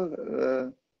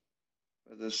here?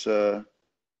 This. Yeah,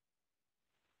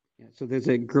 so there's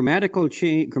a grammatical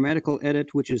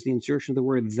edit, which is the insertion of the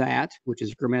word that, which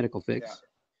is grammatical fix. Yeah.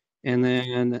 And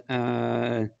then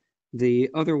the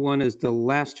other one is the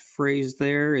last phrase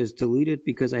there is deleted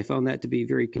because I found that to be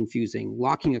very confusing.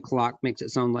 Locking a clock makes it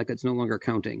sound like it's no longer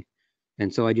counting.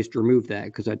 And so I just removed that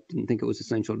because I didn't think it was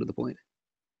essential to the point.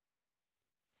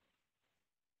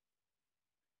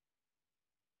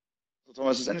 So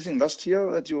Thomas, is anything lost here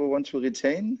that you want to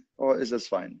retain, or is this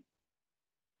fine?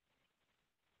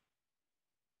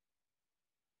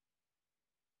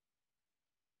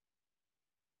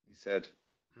 He said.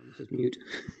 This is mute.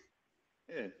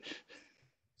 Yeah.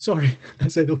 Sorry, I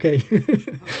said okay.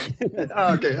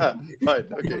 Okay, fine,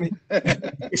 okay.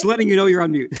 It's letting you know you're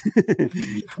on mute.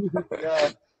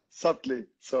 Yeah, subtly.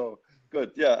 So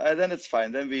good. Yeah, and then it's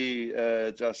fine. Then we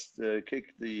just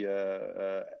kick the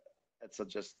add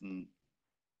suggestion.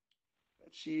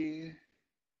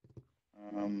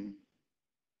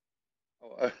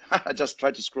 I just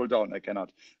tried to scroll down. I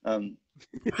cannot. I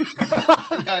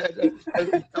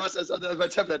was on my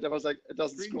tablet. I was like, it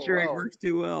doesn't scroll. Sure, it works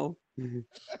too well. Yeah,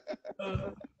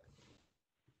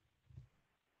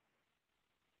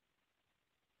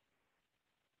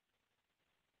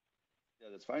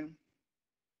 that's fine.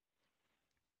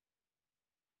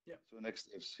 Yeah. So next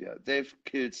is Dave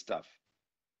killed stuff.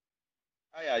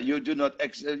 Yeah, you do not.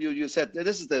 You said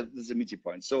this is the meaty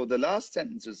point. So the last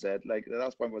sentence you said, like the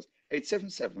last point was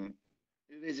 877.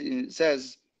 It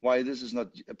says why this is not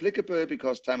applicable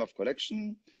because time of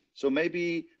collection. So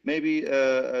maybe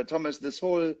Thomas, this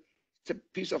whole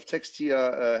piece of text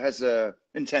here has a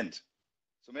intent.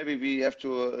 So maybe we have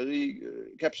to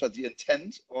recapture the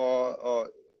intent, or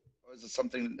is it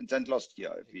something intent lost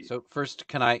here? If we... So first,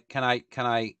 can I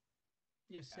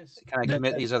Yes. Can I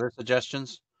commit these other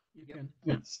suggestions? You can.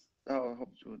 Yes. Oh, I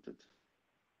hope you did.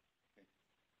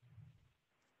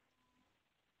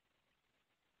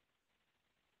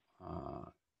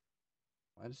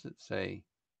 Why does it say?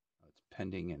 Oh, it's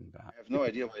pending and back. I have no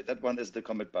idea why that one is the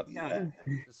commit button. Yeah.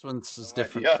 This one's is No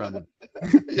different idea.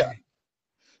 from Yeah,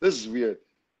 this is weird.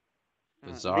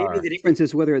 bizarre. Maybe the difference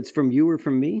is whether it's from you or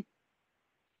from me.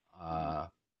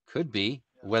 Could be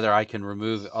whether I can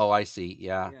remove. Oh, I see.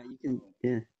 Yeah. Yeah, you can.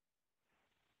 Yeah.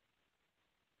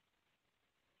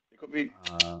 It could be.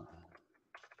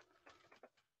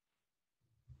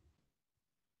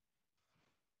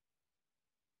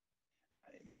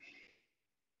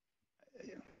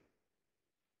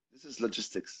 This is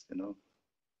logistics, you know.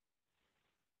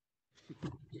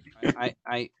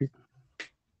 I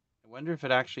wonder if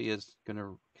it actually is going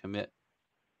to commit.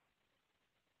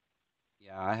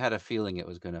 Yeah, I had a feeling it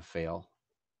was going to fail.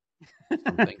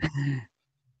 Something.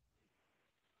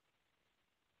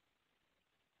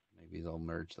 Maybe they'll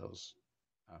merge those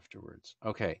afterwards.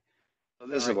 Okay. So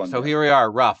this is All right, one. so yeah. here we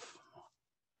are, rough.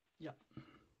 Yeah.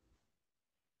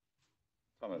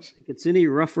 Thomas. If it's any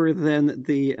rougher than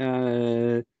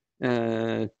the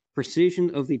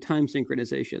precision of the time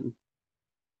synchronization.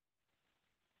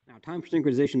 Now, time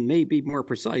synchronization may be more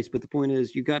precise, but the point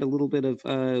is you got a little bit of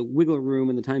wiggle room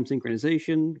in the time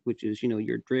synchronization, which is,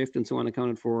 your drift and so on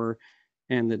accounted for.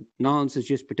 And the nonce is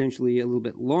just potentially a little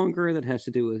bit longer. That has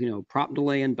to do with, prop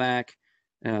delay and back.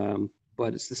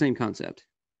 But it's the same concept.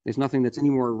 There's nothing that's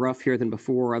any more rough here than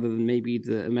before, other than maybe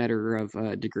the matter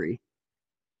of degree.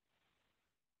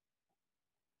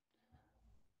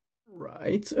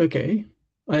 Right. Okay.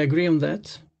 I agree on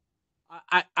that.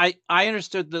 I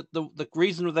understood that the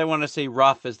reason they want to say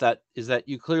rough is that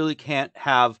you clearly can't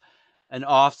have an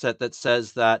offset that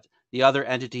says that the other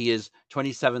entity is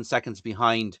 27 seconds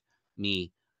behind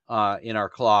me in our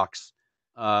clocks,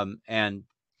 and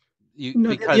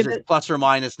because it's plus or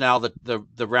minus now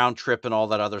the round trip and all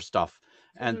that other stuff,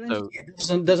 and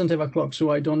so doesn't have a clock,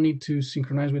 so I don't need to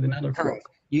synchronize with another clock.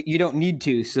 You don't need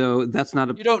to, so that's not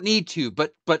a. You don't need to,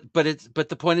 but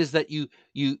the point is that you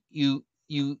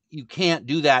can't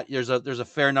do that. There's a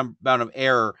fair amount of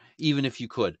error, even if you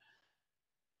could.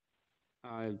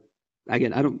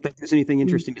 Again, I don't think there's anything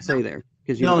interesting to say there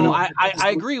because I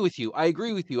agree with you.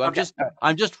 I'm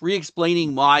just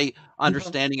re-explaining my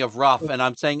understanding of rough, and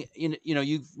I'm saying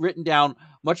you've written down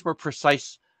much more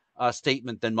precise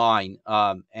statement than mine,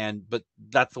 but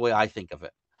that's the way I think of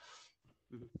it.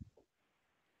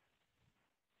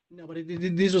 No, but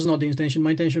this was not the intention.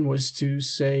 My intention was to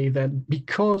say that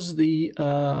because the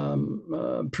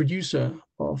producer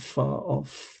of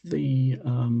the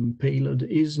payload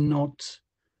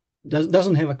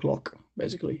doesn't have a clock,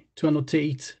 basically, to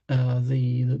annotate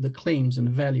the claims and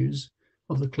the values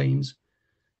of the claims,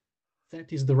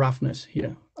 that is the roughness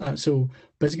here. So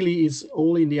basically, it's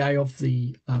all in the eye of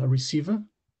the receiver.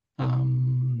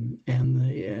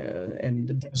 And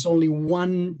there's only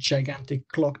one gigantic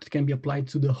clock that can be applied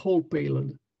to the whole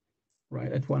payload,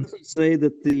 right, at once. Say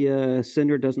that the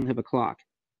sender doesn't have a clock.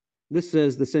 This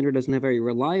says the sender doesn't have a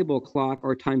reliable clock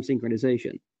or time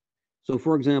synchronization. So,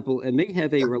 for example, it may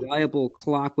have a reliable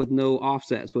clock with no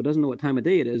offset, so it doesn't know what time of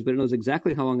day it is, but it knows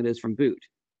exactly how long it is from boot.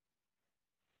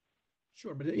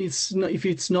 Sure, but it's not, if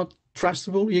it's not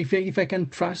trustable, if I can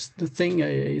trust the thing,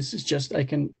 it's just I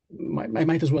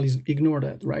might as well ignore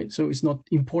that, right? So it's not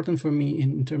important for me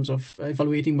in terms of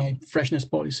evaluating my freshness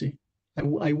policy.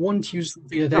 I won't use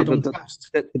the that I don't trust.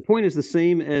 The point is the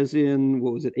same as in,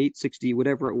 what was it, 860,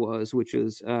 whatever it was, which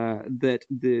is that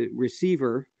the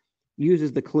receiver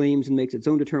uses the claims and makes its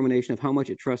own determination of how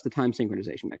much it trusts the time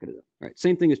synchronization mechanism. Right.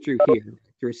 Same thing is true here.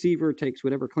 The receiver takes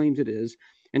whatever claims it is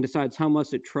and decides how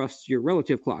much it trusts your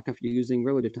relative clock if you're using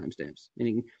relative timestamps.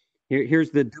 Meaning,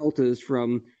 here's the deltas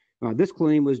from this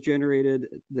claim was generated.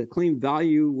 The claim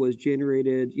value was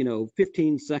generated,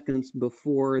 15 seconds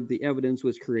before the evidence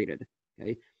was created.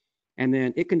 Okay, and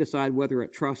then it can decide whether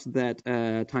it trusts that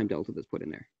time delta that's put in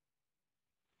there.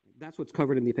 That's what's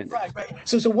covered in the appendix. Right.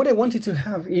 So what I wanted to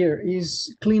have here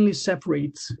is cleanly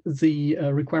separate the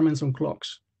requirements on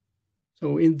clocks.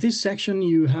 So in this section,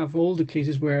 you have all the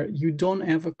cases where you don't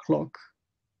have a clock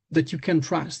that you can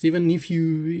trust, even if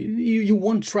you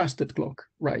won't trust that clock,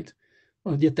 right?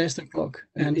 Or the attested clock.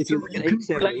 And if you look at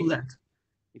 870,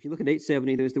 if you look at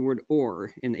 870, there's the word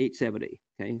or in 870.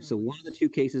 Okay, so one of the two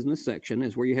cases in this section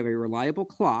is where you have a reliable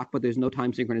clock, but there's no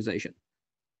time synchronization.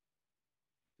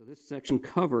 So this section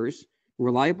covers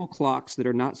reliable clocks that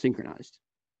are not synchronized.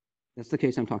 That's the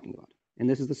case I'm talking about. And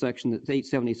this is the section that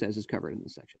 870 says is covered in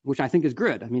this section, which I think is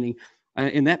good. I mean,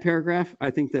 in that paragraph,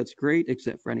 I think that's great,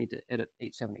 except for I need to edit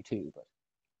 872. But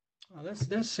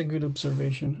that's a good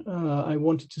observation. I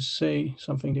wanted to say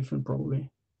something different,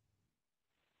 probably.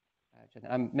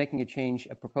 I'm making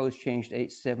a proposed change to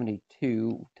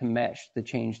 872 to match the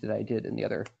change that I did in the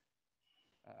other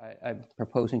I'm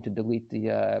proposing to delete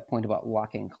the point about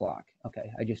locking clock.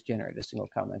 Okay, I just generated a single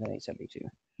comment on 872.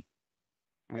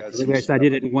 Yeah, it I seems-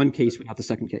 did it in one case, but not the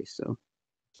second case.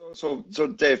 So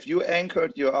Dave, you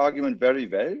anchored your argument very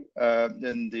well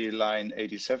in the line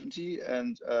 8070,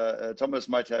 and Thomas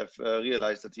might have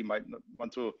realized that he might not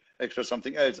want to express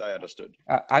something else. I understood.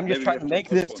 I'm just Maybe trying we to have make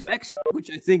to this postpone that. text,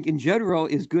 which I think in general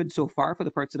is good so far for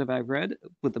the parts that I've read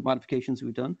with the modifications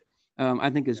we've done. I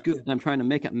think is good. And I'm trying to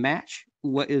make it match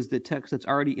what is the text that's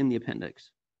already in the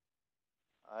appendix.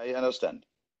 I understand.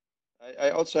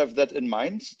 I also have that in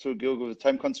mind to go with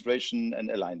time consideration and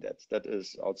align that. That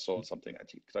is also something I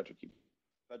try to keep.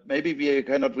 But maybe we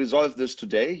cannot resolve this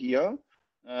today here.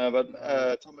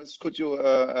 Thomas, could you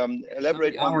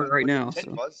elaborate on hour what right the now, intent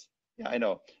so. was? Yeah, I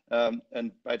know.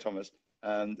 And bye, Thomas.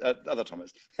 And other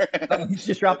Thomas. Oh, he's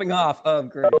just dropping off. Oh,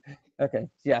 great. Okay.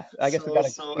 Yeah, I guess we got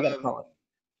to call it.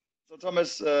 So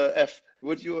Thomas F.,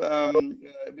 would you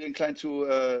be inclined to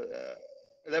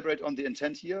elaborate on the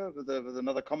intent here with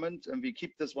another comment, and we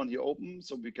keep this one here open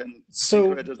so we can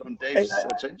decorate it on Dave's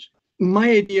change? My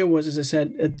idea was, as I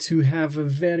said, to have a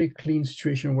very clean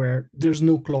situation where there's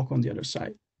no clock on the other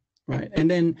side, right? And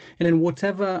then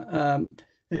whatever,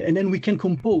 and then we can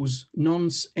compose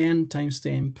nonce and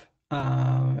timestamp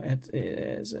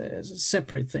as a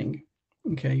separate thing.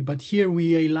 Okay, but here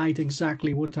we highlight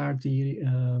exactly what are the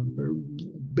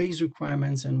base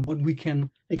requirements and what we can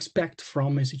expect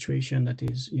from a situation that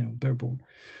is, verbal.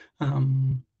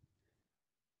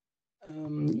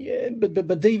 Yeah,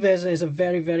 but Dave has a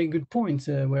very, very good point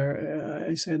where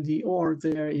I said the or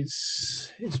there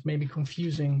is maybe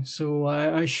confusing. So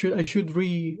I should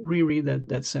reread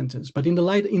that sentence. But in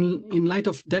light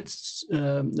of that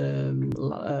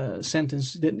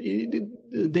sentence,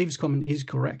 Dave's comment is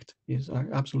correct. Is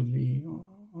absolutely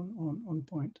on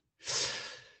point.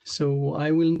 So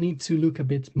I will need to look a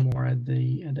bit more at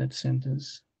that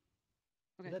sentence.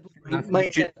 Okay. I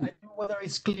don't know whether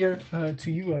it's clear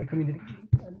to you. I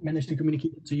managed to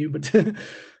communicate it to you, but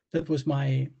that was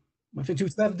my thing, to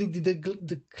have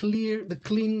the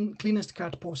cleanest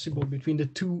cut possible between the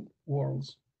two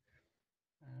worlds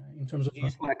in terms of. You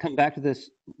just want to come back to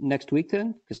this next week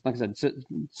then? Because like I said,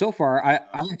 so far I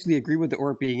actually agree with the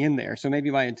or being in there. So maybe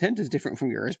my intent is different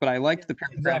from yours, but I liked the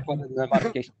paragraph other than the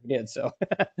modification we did. So.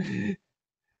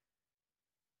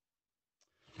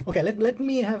 Okay, let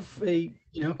me have a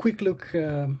quick look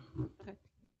in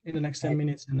the next 10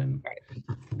 minutes, and then.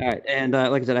 All right, and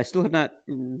like I said, I still have not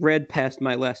read past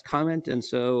my last comment, and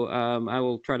so I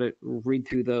will try to read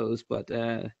through those. But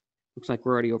looks like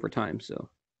we're already over time,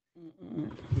 so we'll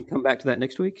come back to that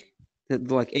next week.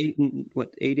 Like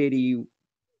 881?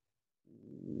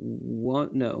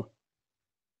 No.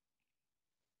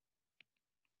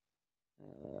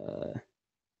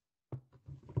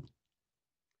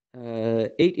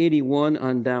 881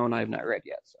 on down, I've not read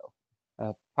yet, so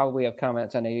probably have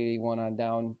comments on 881 on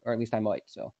down, or at least I might.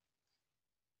 So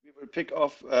we will pick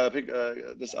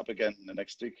this up again the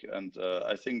next week, and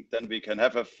I think then we can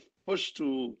have a push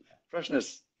to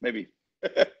freshness, maybe.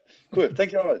 Cool.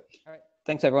 Thank you all. All right.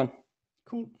 Thanks, everyone.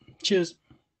 Cool. Cheers.